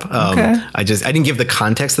drop. I didn't give the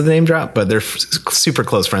context of the name drop, but they're super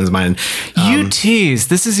close friends of mine. You tease.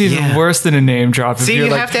 This is even worse than a name drop.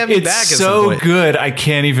 See, you have to have me back. It's so good, I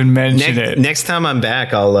can't even mention it. Next time I'm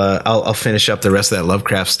back, I'll finish up the rest of that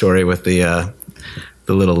Lovecraft story with the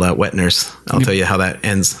little wet nurse. I'll tell you how that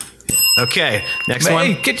ends. Okay, next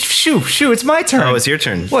one. Shoo! It's my turn. Oh, it's your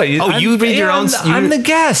turn. What? You read your own. I'm the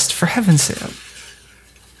guest, for heaven's sake.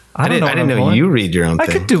 I didn't know you read your own thing.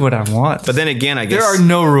 I could do what I want. But then again, I guess there are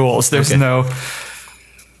no rules. There's no.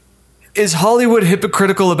 Is Hollywood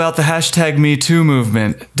hypocritical about the #MeToo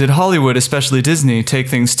movement? Did Hollywood, especially Disney, take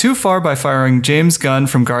things too far by firing James Gunn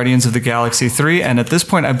from Guardians of the Galaxy 3? And at this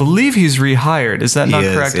point, I believe he's rehired. Is that not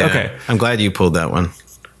correct? Yeah. Okay. I'm glad you pulled that one.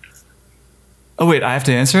 Oh, wait, I have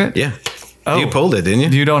to answer it? Yeah. Oh. You pulled it, didn't you?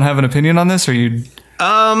 You don't have an opinion on this, or you?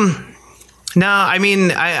 No, I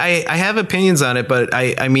mean, I have opinions on it, but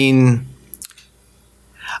I mean,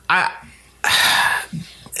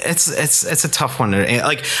 it's a tough one.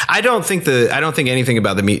 Like, I don't think anything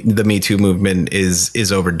about the Me Too movement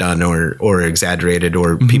is overdone or exaggerated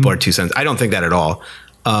or people are too sensitive. I don't think that at all.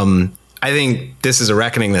 I think this is a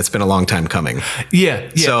reckoning that's been a long time coming. Yeah.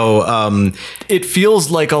 So it feels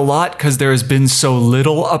like a lot because there has been so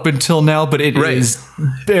little up until now, but it is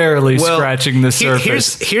barely scratching the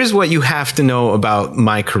surface. Here's what you have to know about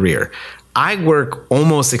my career. I work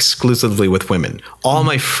almost exclusively with women. All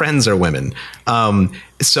my friends are women.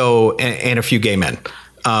 So and a few gay men.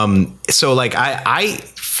 So like I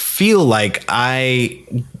feel like I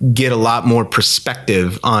get a lot more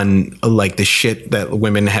perspective on like the shit that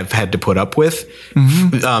women have had to put up with,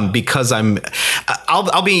 because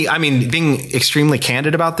I'll be being extremely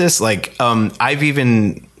candid about this. Like I've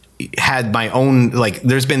even had my own, like,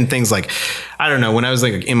 there's been things like, I don't know, when I was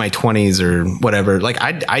like in my 20s or whatever, like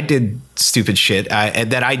I did stupid shit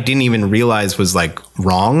that I didn't even realize was like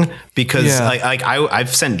wrong, because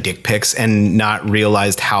I've sent dick pics and not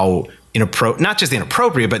realized how not just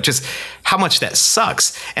inappropriate, but just how much that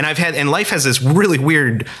sucks. And life has this really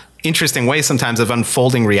weird, interesting way sometimes of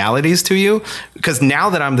unfolding realities to you, because now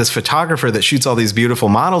that I'm this photographer that shoots all these beautiful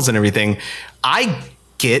models and everything, I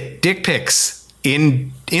get dick pics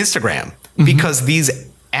in Instagram because these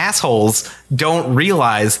assholes don't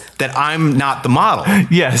realize that I'm not the model.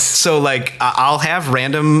 Yes. So like I'll have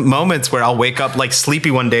random moments where I'll wake up like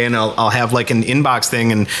sleepy one day and I'll have like an inbox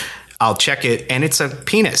thing and I'll check it and it's a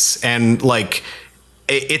penis, and like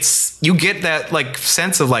it's, you get that like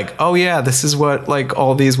sense of like, oh yeah, this is what like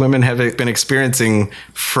all these women have been experiencing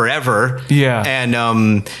forever. Yeah.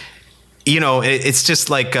 And you know, it's just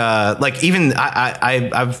like even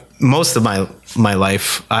I've most of my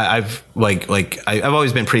life I've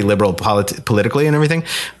always been pretty liberal politically and everything,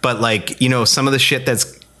 but like, you know, some of the shit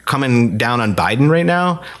that's coming down on Biden right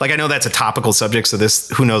now, like I know that's a topical subject, so this,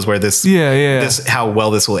 who knows where this this how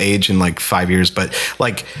well this will age in like 5 years, but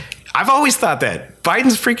like I've always thought that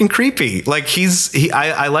Biden's freaking creepy. Like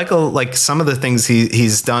I like some of the things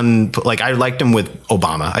he's done. Like I liked him with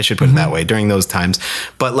Obama. I should put it that way during those times.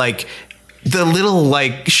 But like the little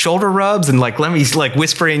like shoulder rubs and like let me like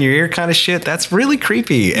whisper in your ear kind of shit. That's really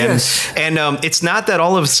creepy. And it's not that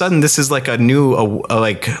all of a sudden this is like a new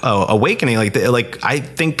awakening. Like I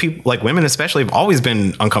think people like women especially have always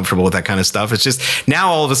been uncomfortable with that kind of stuff. It's just now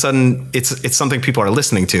all of a sudden it's something people are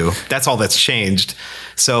listening to. That's all that's changed.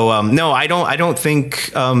 So no, I don't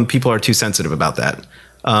think people are too sensitive about that.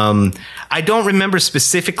 I don't remember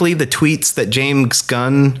specifically the tweets that James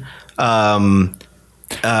Gunn.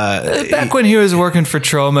 Back when he was working for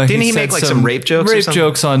Troma, didn't he make like some rape jokes? Rape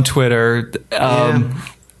jokes on Twitter.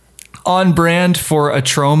 On brand for a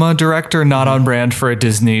Troma director, not on brand for a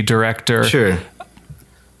Disney director. Sure.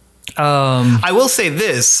 I will say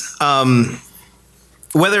this.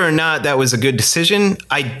 Whether or not that was a good decision,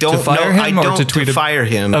 I don't to fire know. Him I or don't to fire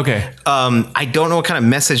him. Okay. I don't know what kind of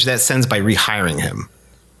message that sends by rehiring him.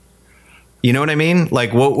 You know what I mean?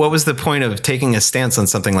 Like, what was the point of taking a stance on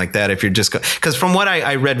something like that if you're just because from what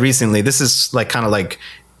I read recently, this is like kind of like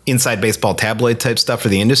inside baseball tabloid type stuff for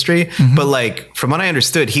the industry. Mm-hmm. But like from what I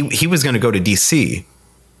understood, he was going to go to DC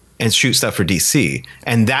and shoot stuff for DC,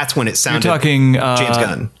 and that's when it sounded. You're talking James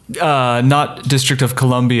Gunn, not District of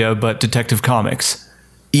Columbia, but Detective Comics.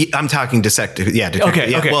 I'm talking Detective. Yeah.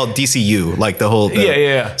 Detective, Okay. Well, DCU, like the whole.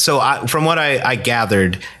 Yeah. So from what I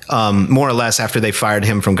gathered, more or less after they fired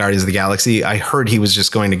him from Guardians of the Galaxy, I heard he was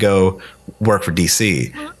just going to go work for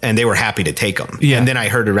DC, and they were happy to take him. Yeah. And then I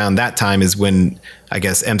heard around that time is when I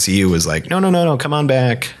guess MCU was like, no, come on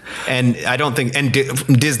back. And I don't think, and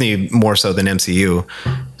Disney more so than MCU.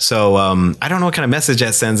 So I don't know what kind of message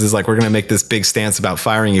that sends is like, we're going to make this big stance about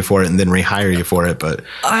firing you for it and then rehire you for it. But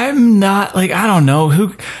I'm not like, I don't know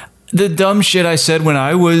who the dumb shit I said when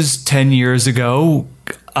I was 10 years ago.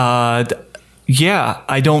 I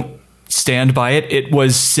don't stand by it. It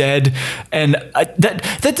was said, and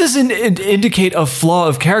that doesn't indicate a flaw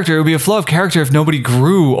of character. It would be a flaw of character if nobody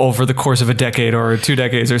grew over the course of a decade or 2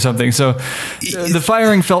 decades or something. So the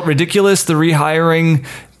firing felt ridiculous. The rehiring,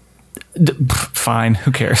 fine.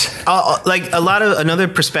 Who cares? Like another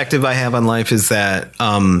perspective I have on life is that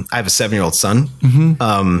I have a 7-year-old son,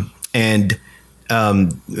 and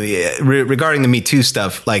regarding the Me Too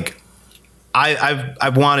stuff, like.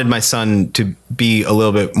 I've wanted my son to be a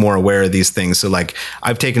little bit more aware of these things. So like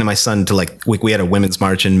I've taken my son to like we had a women's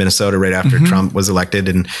march in Minnesota right after Trump was elected,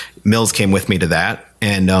 and Mills came with me to that.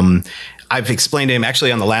 And I've explained to him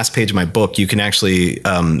actually on the last page of my book, you can actually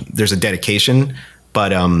there's a dedication,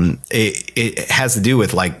 but it has to do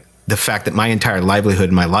with like the fact that my entire livelihood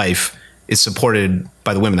in my life is supported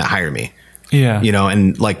by the women that hire me. Yeah. You know,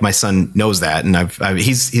 and like my son knows that, and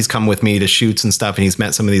he's come with me to shoots and stuff, and he's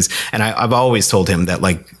met some of these, and I've always told him that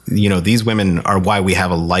like, you know, these women are why we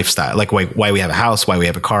have a lifestyle, like why we have a house, why we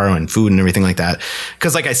have a car and food and everything like that.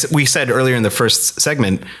 Because like we said earlier in the first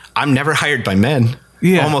segment, I'm never hired by men.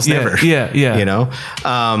 Yeah, almost never. Yeah. You know,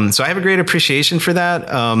 so I have a great appreciation for that,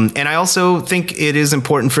 and I also think it is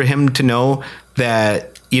important for him to know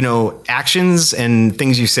that, you know, actions and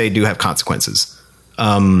things you say do have consequences.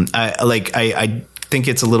 I think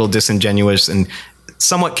it's a little disingenuous and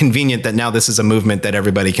somewhat convenient that now this is a movement that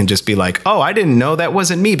everybody can just be like, oh, I didn't know that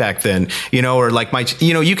wasn't me back then, you know, or like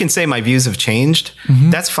you can say my views have changed.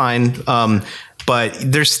 That's fine. But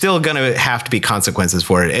there's still going to have to be consequences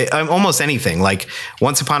for it. Almost anything. Like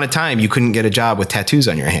once upon a time, you couldn't get a job with tattoos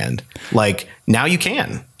on your hand. Like now you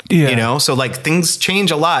can, you know, so like things change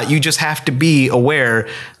a lot. You just have to be aware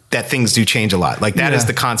that things do change a lot. Like that is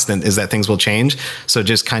the constant, is that things will change. So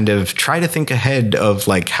just kind of try to think ahead of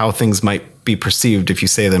like how things might be perceived if you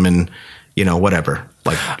say them in, you know, whatever,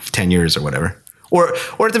 like 10 years or whatever, or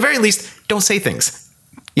at the very least, don't say things.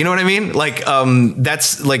 You know what I mean? Like,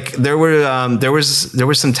 that's like, there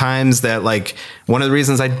were some times that like, one of the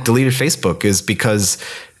reasons I deleted Facebook is because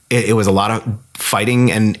it was a lot of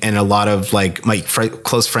fighting and a lot of like my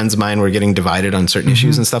close friends of mine were getting divided on certain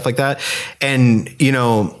issues and stuff like that. And, you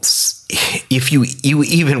know, if you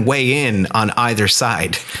even weigh in on either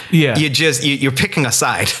side, you're picking a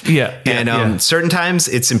side. And certain times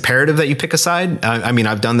it's imperative that you pick a side. I mean,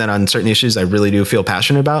 I've done that on certain issues I really do feel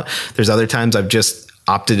passionate about. There's other times I've just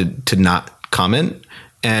opted to not comment.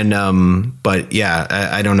 And, but yeah,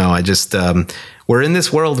 I don't know. I just, we're in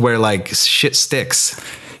this world where like shit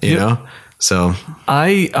sticks. You know, so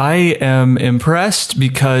I am impressed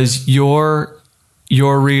because your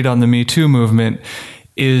read on the Me Too movement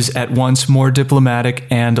is at once more diplomatic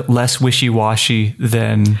and less wishy-washy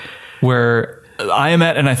than where I am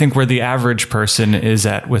at, and I think where the average person is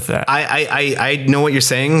at with that. I know what you're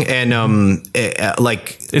saying, and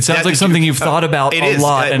it sounds like something you've thought about a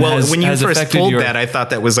lot. And when you first told your... that, I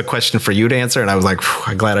thought that was a question for you to answer, and I was like,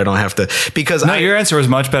 I'm glad I don't have to, because your answer was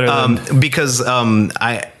much better because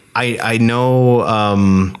I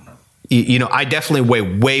know. I definitely weigh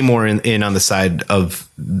way more in on the side of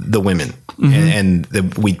the women and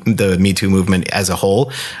the Me Too movement as a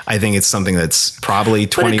whole. I think it's something that's probably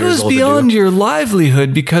 20 years old. But it goes beyond your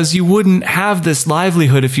livelihood, because you wouldn't have this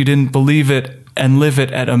livelihood if you didn't believe it and live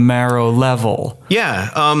it at a marrow level. Yeah.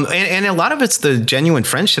 And a lot of it's the genuine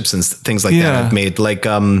friendships and things like that I've made. Like,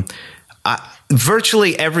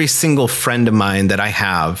 virtually every single friend of mine that I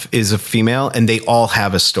have is a female, and they all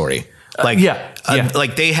have a story. Like,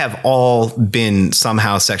 like they have all been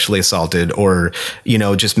somehow sexually assaulted or,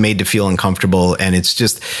 just made to feel uncomfortable. And it's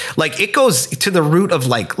just like, it goes to the root of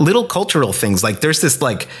like little cultural things. Like there's this,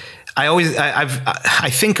 like, I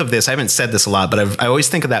think of this, I haven't said this a lot, but I always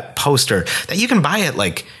think of that poster that you can buy at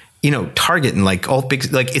like, Target and like all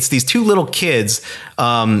big, like it's these two little kids.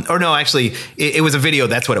 Or no, actually it was a video.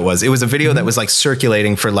 That's what it was. It was a video that was like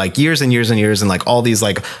circulating for like years and years and years. And like all these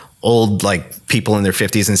like old, like people in their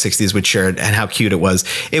 50s and 60s would share it, and how cute it was.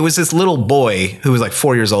 It was this little boy who was like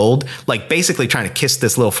 4 years old, like basically trying to kiss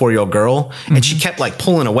this little 4-year-old girl. And she kept like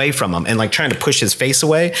pulling away from him and like trying to push his face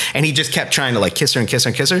away. And he just kept trying to like kiss her and kiss her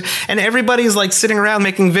and kiss her. And everybody's like sitting around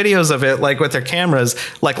making videos of it, like with their cameras,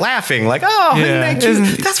 like laughing, like, oh,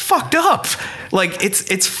 that's fucked up. Like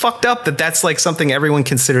it's fucked up that's like something everyone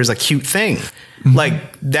considers a cute thing.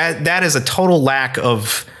 Like that is a total lack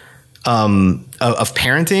of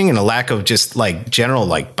parenting and a lack of just like general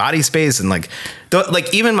like body space. And like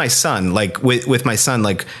even my son, like with my son,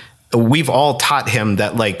 like we've all taught him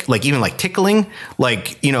that like even like tickling,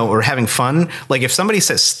 like, or having fun. Like if somebody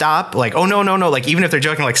says stop, like, oh no, like even if they're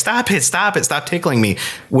joking, like stop stop tickling me.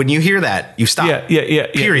 When you hear that, you stop. Yeah.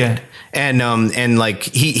 Period. And like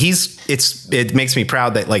it makes me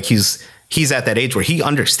proud that like he's at that age where he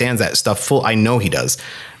understands that stuff I know he does,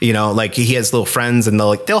 like he has little friends and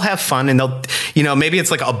they'll have fun and they'll, maybe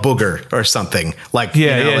it's like a booger or something, like,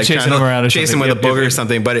 like chasing him around, chasing with a booger or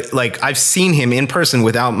something. But like I've seen him in person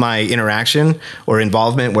without my interaction or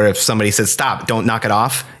involvement, where if somebody says stop, don't knock it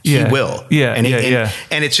off, he will. And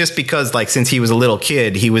it's just because like, since he was a little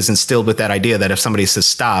kid, he was instilled with that idea that if somebody says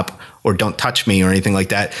stop or don't touch me or anything like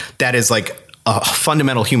that, that is like a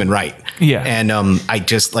fundamental human right. And I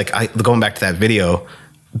just like going back to that video,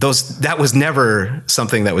 that was never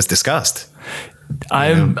something that was discussed.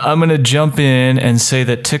 I'm going to jump in and say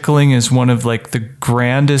that tickling is one of like the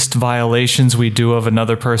grandest violations we do of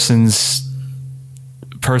another person's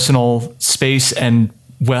personal space. And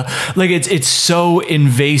well, like it's so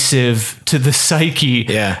invasive to the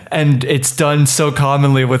psyche. And it's done so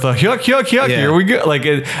commonly with a yuck, here we go.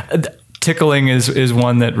 Like tickling is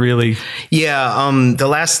one that really... the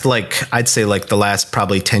last, like, I'd say like the last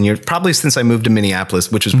probably 10 years, probably since I moved to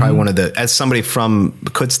Minneapolis, which was probably one of the, as somebody from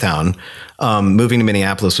Kutztown, moving to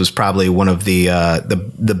Minneapolis was probably one of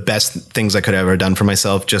the best things I could have ever done for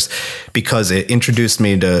myself, just because it introduced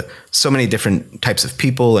me to so many different types of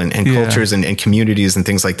people and cultures and communities and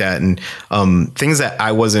things like that. And things that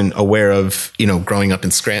I wasn't aware of, growing up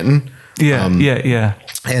in Scranton.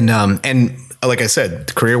 And like I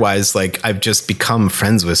said, career-wise, like I've just become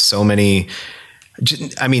friends with so many,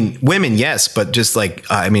 I mean, women, yes, but just like,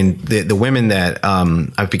 the women that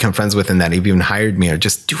I've become friends with and that have even hired me are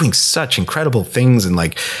just doing such incredible things. And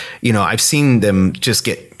like, I've seen them just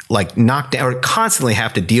get like knocked down or constantly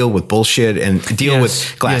have to deal with bullshit and deal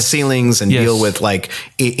with glass ceilings and deal with like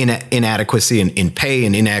inadequacy in pay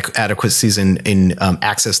and inadequacies in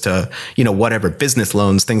access to, whatever business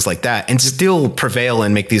loans, things like that, and still prevail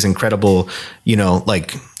and make these incredible,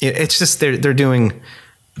 like it's just, they're doing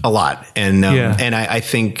a lot. And I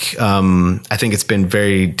think it's been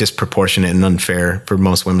very disproportionate and unfair for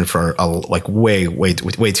most women for like way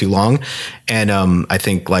too long. And I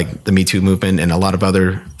think like the Me Too movement and a lot of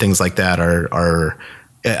other things like that are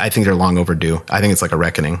I think they're long overdue. I think it's like a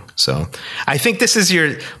reckoning. So I think this is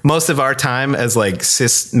most of our time as like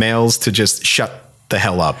cis males to just shut the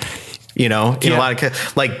hell up, in a lot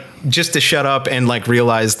of like just to shut up and like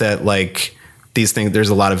realize that like these things, there's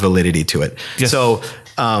a lot of validity to it. So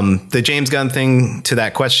the James Gunn thing, to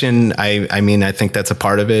that question, I mean, I think that's a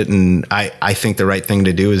part of it. And I think the right thing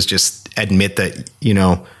to do is just admit that,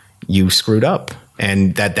 you screwed up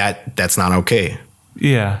and that's not okay.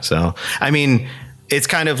 So, I mean, it's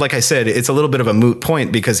kind of like I said, it's a little bit of a moot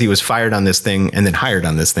point because he was fired on this thing and then hired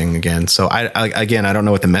on this thing again. So I don't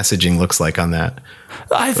know what the messaging looks like on that.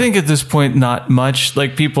 I think at this point, not much.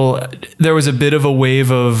 Like there was a bit of a wave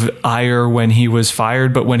of ire when he was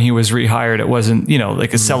fired, but when he was rehired, it wasn't,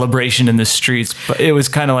 like a celebration in the streets, but it was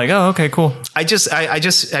kind of like, oh, okay, cool. I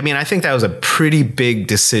think that was a pretty big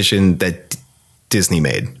decision that Disney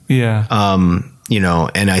made. Yeah.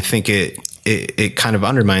 And I think it kind of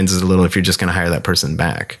undermines it a little if you're just going to hire that person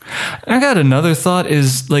back. I got another thought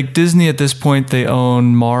is like Disney at this point, they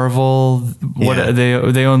own Marvel.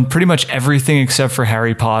 They own pretty much everything except for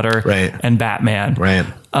Harry Potter and Batman. Right.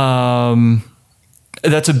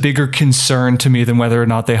 That's a bigger concern to me than whether or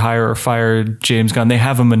not they hire or fire James Gunn. They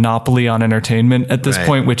have a monopoly on entertainment at this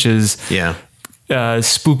point, which is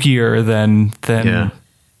spookier than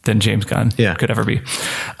James Gunn could ever be.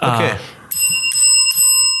 Okay.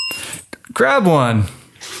 Grab one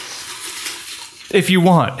if you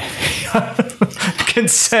want.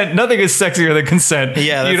 Consent. Nothing is sexier than consent.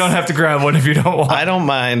 Yeah, you don't have to grab one if you don't want. I don't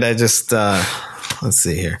mind. I just let's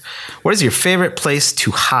see here. What is your favorite place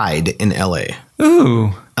to hide in LA?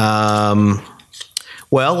 Ooh.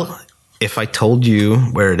 Well, if I told you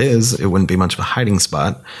where it is, it wouldn't be much of a hiding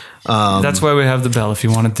spot. That's why we have the bell. If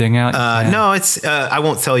you want to ding out, no, it's I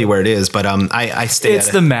won't tell you where it is, but I stay.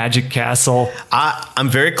 It's the Magic Castle. I'm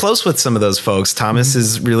very close with some of those folks. Thomas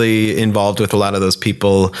is really involved with a lot of those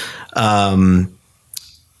people. Let's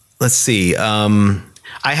see. I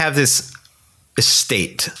have this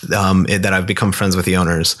estate that I've become friends with the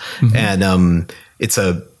owners, and it's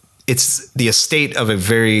the estate of a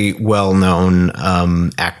very well-known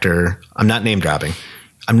actor. I'm not name dropping.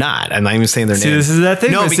 I'm not even saying their name. See, this is that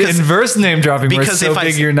thing. No, because inverse name dropping. Because so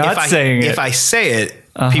big you're not saying it. If I say it,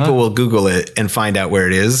 people will Google it and find out where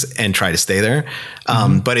it is and try to stay there.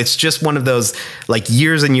 But it's just one of those, like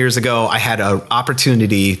years and years ago, I had an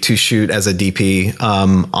opportunity to shoot as a DP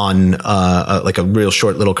on like a real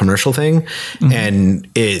short little commercial thing. And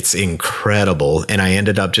it's incredible. And I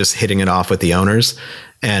ended up just hitting it off with the owners.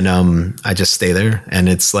 And I just stay there. And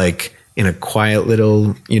it's like in a quiet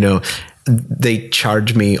little, they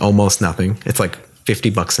charge me almost nothing. It's like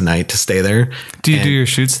 $50 a night to stay there. Do you do your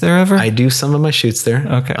shoots there ever? I do some of my shoots there.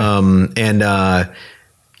 Okay. And I've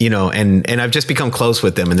just become close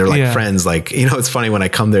with them, and they're like friends. Like, it's funny when I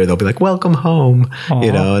come there, they'll be like, "Welcome home,"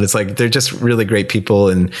 and it's like, they're just really great people,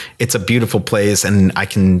 and it's a beautiful place, and I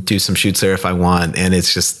can do some shoots there if I want. And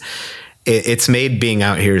it's just, it's made being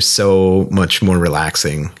out here so much more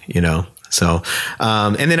relaxing, So,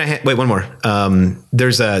 and then wait, one more.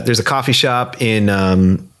 There's a coffee shop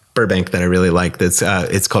in Burbank that I really like.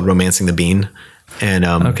 It's called Romancing the Bean. And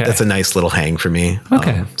that's a nice little hang for me.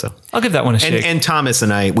 Okay. So I'll give that one a shake. And Thomas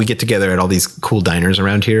and I, we get together at all these cool diners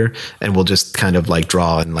around here, and we'll just kind of like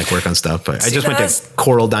draw and like work on stuff. I just went to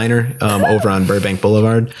Coral Diner over on Burbank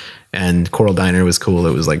Boulevard, and Coral Diner was cool.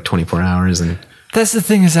 It was like 24 hours. And that's the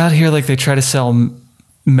thing is out here, like they try to sell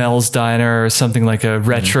Mel's Diner or something like a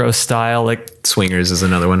retro style, like Swingers is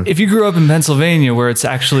another one. If you grew up in Pennsylvania where it's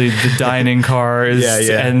actually the dining cars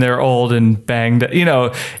and they're old and banged,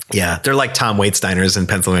 Yeah, they're like Tom Waits diners in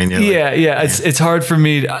Pennsylvania. It's hard for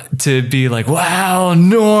me to be like, wow,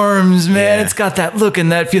 Norm's, man, it's got that look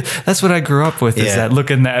and that feel. That's what I grew up with, is that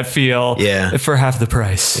look and that feel for half the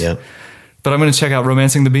price. Yeah. But I'm going to check out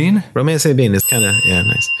Romancing the Bean. Romancing the Bean is kind of,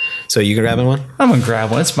 nice. So you grabbing one? I'm going to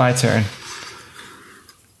grab one. It's my turn.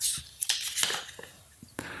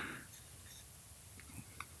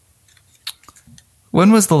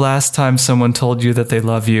 When was the last time someone told you that they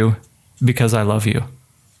love you because I love you?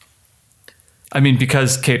 I mean,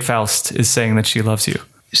 because Kate Faust is saying that she loves you.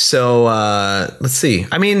 So let's see.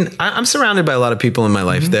 I mean, I'm surrounded by a lot of people in my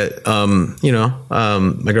life that,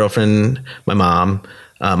 my girlfriend, my mom,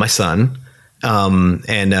 my son,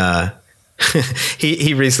 and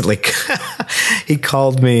he recently he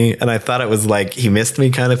called me, and I thought it was like he missed me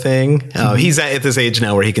kind of thing. He's at this age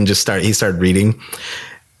now where he can just he started reading.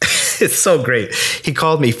 It's so great. He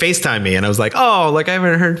called me, FaceTime me, and I was like, oh, like I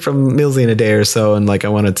haven't heard from Millsy in a day or so. And like,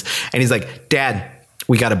 and he's like, Dad,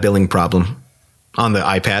 we got a billing problem on the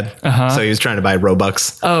iPad. So he was trying to buy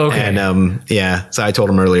Robux. Oh, okay. And so I told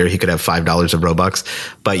him earlier he could have $5 of Robux.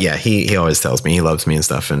 But yeah, he always tells me he loves me and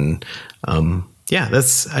stuff. And I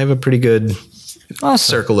have a pretty good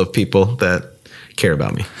circle of people that care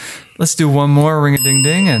about me. Let's do one more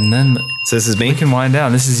ring-a-ding-ding, and then so this is me. We can wind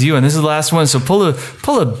down. This is you, and this is the last one. So pull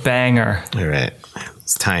a banger. All right,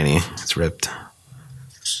 it's tiny. It's ripped.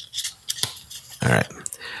 All right.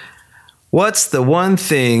 What's the one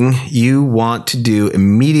thing you want to do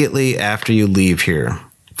immediately after you leave here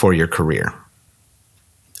for your career?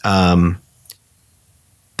 That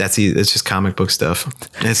it's just comic book stuff.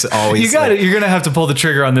 It's always you got it. You're gonna have to pull the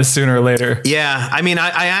trigger on this sooner or later. Yeah, I mean,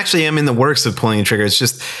 I actually am in the works of pulling the trigger. It's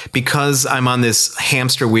just because I'm on this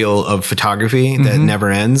hamster wheel of photography that never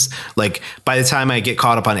ends. Like by the time I get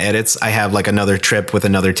caught up on edits, I have like another trip with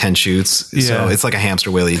another 10 shoots. Yeah. So it's like a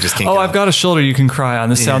hamster wheel. You just can't. Oh, I've got a shoulder you can cry on.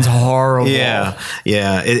 This sounds horrible. Yeah,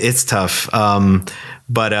 it's tough.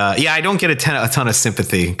 But I don't get a ton of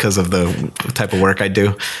sympathy because of the type of work I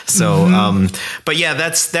do. So, but yeah,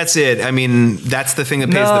 that's it. I mean, that's the thing that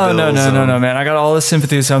pays the bills. No, man. I got all the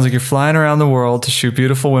sympathy. It sounds like you're flying around the world to shoot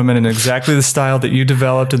beautiful women in exactly the style that you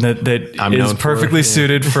developed and that is perfectly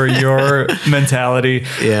suited for your mentality.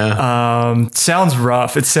 Yeah. Sounds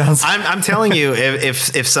rough. It sounds. I'm telling you,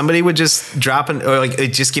 if somebody would just drop or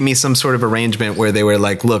like just give me some sort of arrangement where they were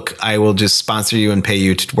like, look, I will just sponsor you and pay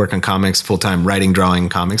you to work on comics full time, writing, drawing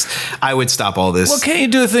comics, I would stop all this. Well, can't you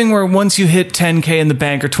do a thing where once you hit 10K in the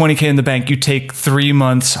bank or 20K in the bank, you take 3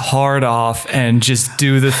 months hard off and just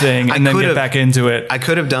do the thing and then get back into it? I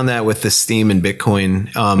could have done that with the Steam and Bitcoin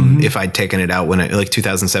if I'd taken it out when like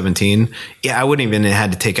 2017. Yeah, I wouldn't even have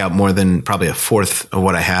had to take out more than probably a fourth of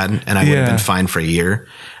what I had, and I would have been fine for a year.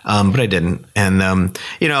 But I didn't. And,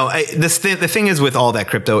 the thing is with all that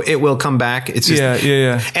crypto, it will come back. It's just,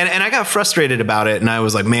 And I got frustrated about it, and I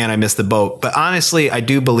was like, man, I missed the boat. But honestly, I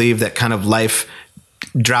do believe that kind of life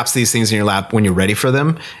drops these things in your lap when you're ready for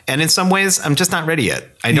them. And in some ways, I'm just not ready yet.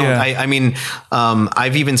 I mean,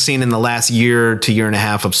 I've even seen in the last year to year and a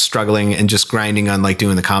half of struggling and just grinding on like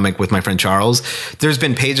doing the comic with my friend Charles. There's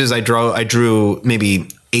been pages I drew maybe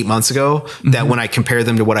 8 months ago that when I compare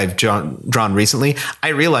them to what I've drawn recently, I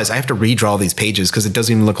realize I have to redraw these pages because it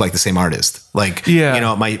doesn't even look like the same artist. Like,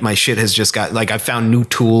 my shit has just got like, I found new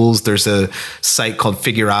tools. There's a site called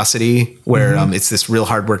Figurosity where it's this real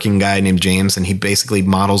hardworking guy named James, and he basically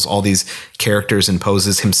models all these characters and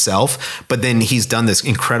poses himself. But then he's done this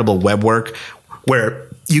incredible web work where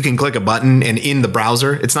you can click a button and in the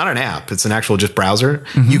browser, it's not an app, it's an actual just browser.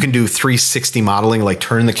 You can do 360 modeling, like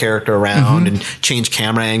turn the character around and change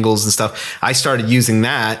camera angles and stuff. I started using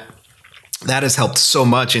that. That has helped so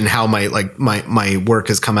much in how my work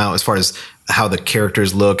has come out as far as how the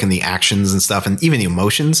characters look and the actions and stuff, and even the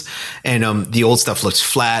emotions. And the old stuff looks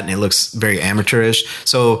flat and it looks very amateurish.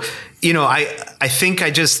 So, I think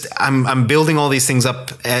I'm building all these things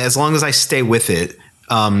up as long as I stay with it.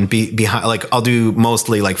 Behind, like I'll do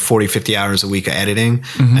mostly like 40, 50 hours a week of editing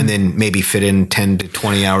and then maybe fit in 10 to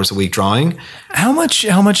 20 hours a week drawing. How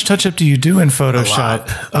much touch up do you do in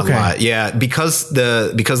Photoshop? A lot. Yeah. Because of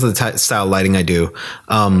the style lighting I do,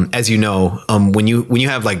 as you know, when you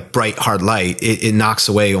have like bright, hard light, it knocks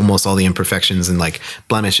away almost all the imperfections and like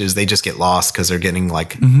blemishes. They just get lost because they're getting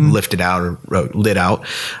like lifted out or lit out.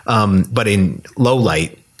 But in low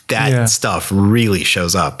light, that stuff really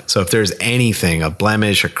shows up. So if there's anything, a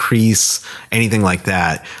blemish, a crease, anything like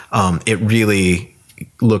that, it really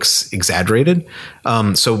looks exaggerated.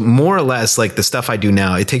 So more or less like the stuff I do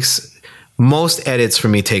now, most edits for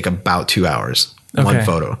me take about 2 hours, one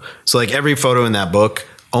photo. So like every photo in that book,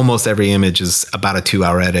 almost every image is about a 2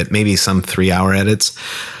 hour edit, maybe some 3 hour edits.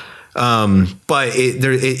 But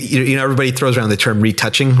everybody throws around the term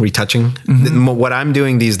retouching. What I'm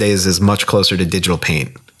doing these days is much closer to digital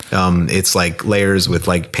paint. It's like layers with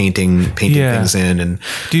like painting things in. And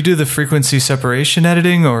do you do the frequency separation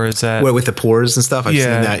editing, or is that with the pores and stuff? I've seen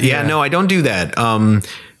that. No, I don't do that.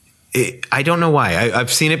 I don't know why.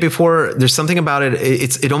 I've seen it before. There's something about it.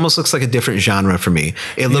 It almost looks like a different genre for me.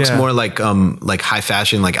 It looks more like high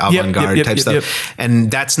fashion, like avant-garde type stuff.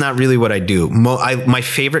 And that's not really what I do. My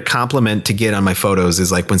favorite compliment to get on my photos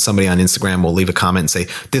is like when somebody on Instagram will leave a comment and say,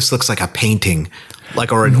 "This looks like a painting."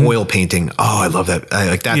 Like, or an oil painting. Oh, I love that.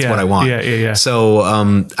 That's what I want. Yeah. So,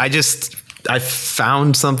 I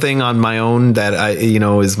found something on my own that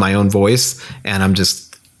is my own voice, and I'm just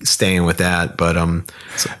staying with that. But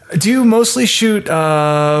do you mostly shoot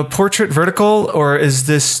portrait vertical, or is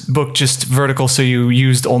this book just vertical, so you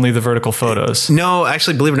used only the vertical photos? No,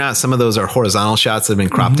 actually, believe it or not, some of those are horizontal shots that have been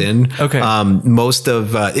cropped in. Okay. Most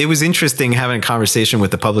of it was interesting having a conversation with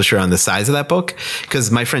the publisher on the size of that book, because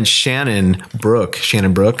my friend Shannon Brook,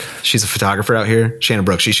 she's a photographer out here. Shannon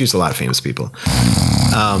Brook, she shoots a lot of famous people.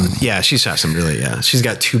 She's shot some she's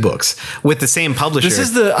got 2 books with the same publisher. This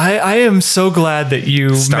is I am so glad that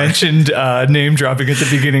you mentioned name dropping at the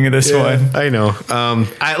beginning of this one. I know.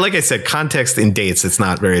 Like I said, context in dates, it's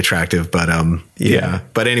not very attractive, but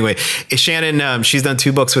But anyway, Shannon, she's done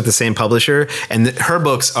 2 books with the same publisher, and her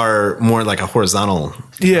books are more like a horizontal,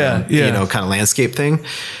 kind of landscape thing.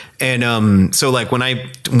 And so like when I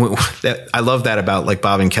love that about like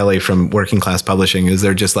Bob and Kelly from Working Class Publishing, is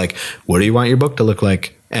they're just like, what do you want your book to look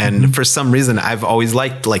like? And for some reason, I've always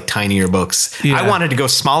liked like tinier books. Yeah. I wanted to go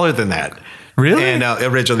smaller than that. Really? And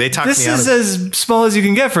originally, they talked me out This is of as small as you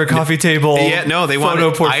can get for a coffee table. Yeah, no, they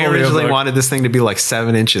wanted. I originally wanted this thing to be like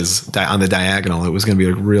 7 inches on the diagonal. It was going to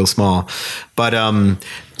be real small, but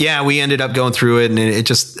yeah, we ended up going through it, and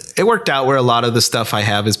it worked out where a lot of the stuff I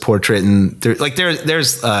have is portrait, and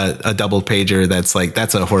there's a double pager that's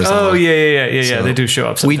a horizontal. Oh yeah. So they do show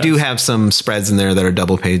up. Sometimes. We do have some spreads in there that are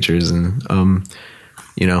double pagers, and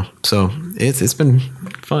so it's been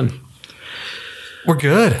fun. We're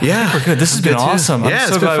good. Yeah. We're good. This has been awesome. Yeah,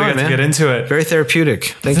 I'm so glad we got to get into it. Very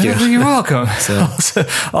therapeutic. Thank you. You're welcome.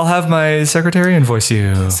 I'll have my secretary invoice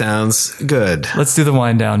you. Sounds good. Let's do the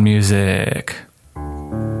wind down music.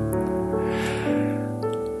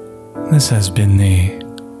 This has been the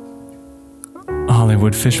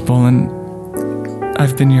Hollywood Fishbowl, and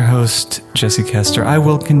I've been your host, Jesse Kester. I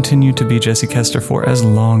will continue to be Jesse Kester for as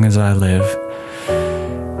long as I live.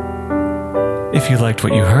 If you liked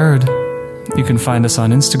what you heard, you can find us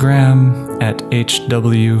on Instagram at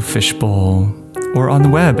HWFishbowl or on the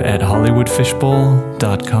web at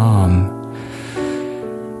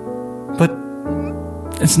HollywoodFishbowl.com. But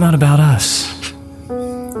it's not about us.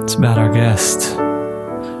 It's about our guest.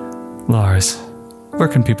 Lars, where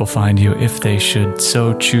can people find you if they should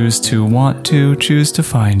so choose to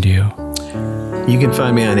find you? You can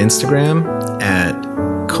find me on Instagram at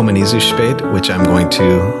Kommenizusspät, which I'm going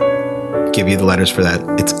to give you the letters for that.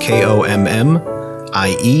 It's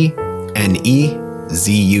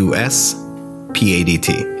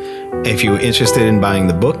KOMMIENEZUSPADT. If you're interested in buying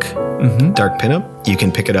the book, Dark Pinup, you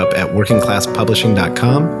can pick it up at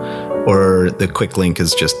workingclasspublishing.com, or the quick link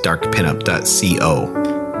is just darkpinup.co.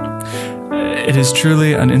 It is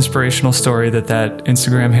truly an inspirational story that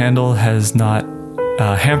Instagram handle has not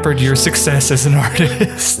hampered your success as an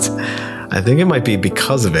artist. I think it might be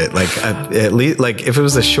because of it. Like at least, like if it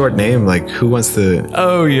was a short name, like who wants to?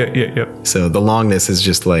 Oh yeah. So the longness is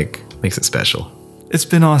just like makes it special. It's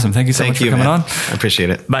been awesome. Thank you so much for coming on. I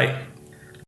appreciate it. Bye.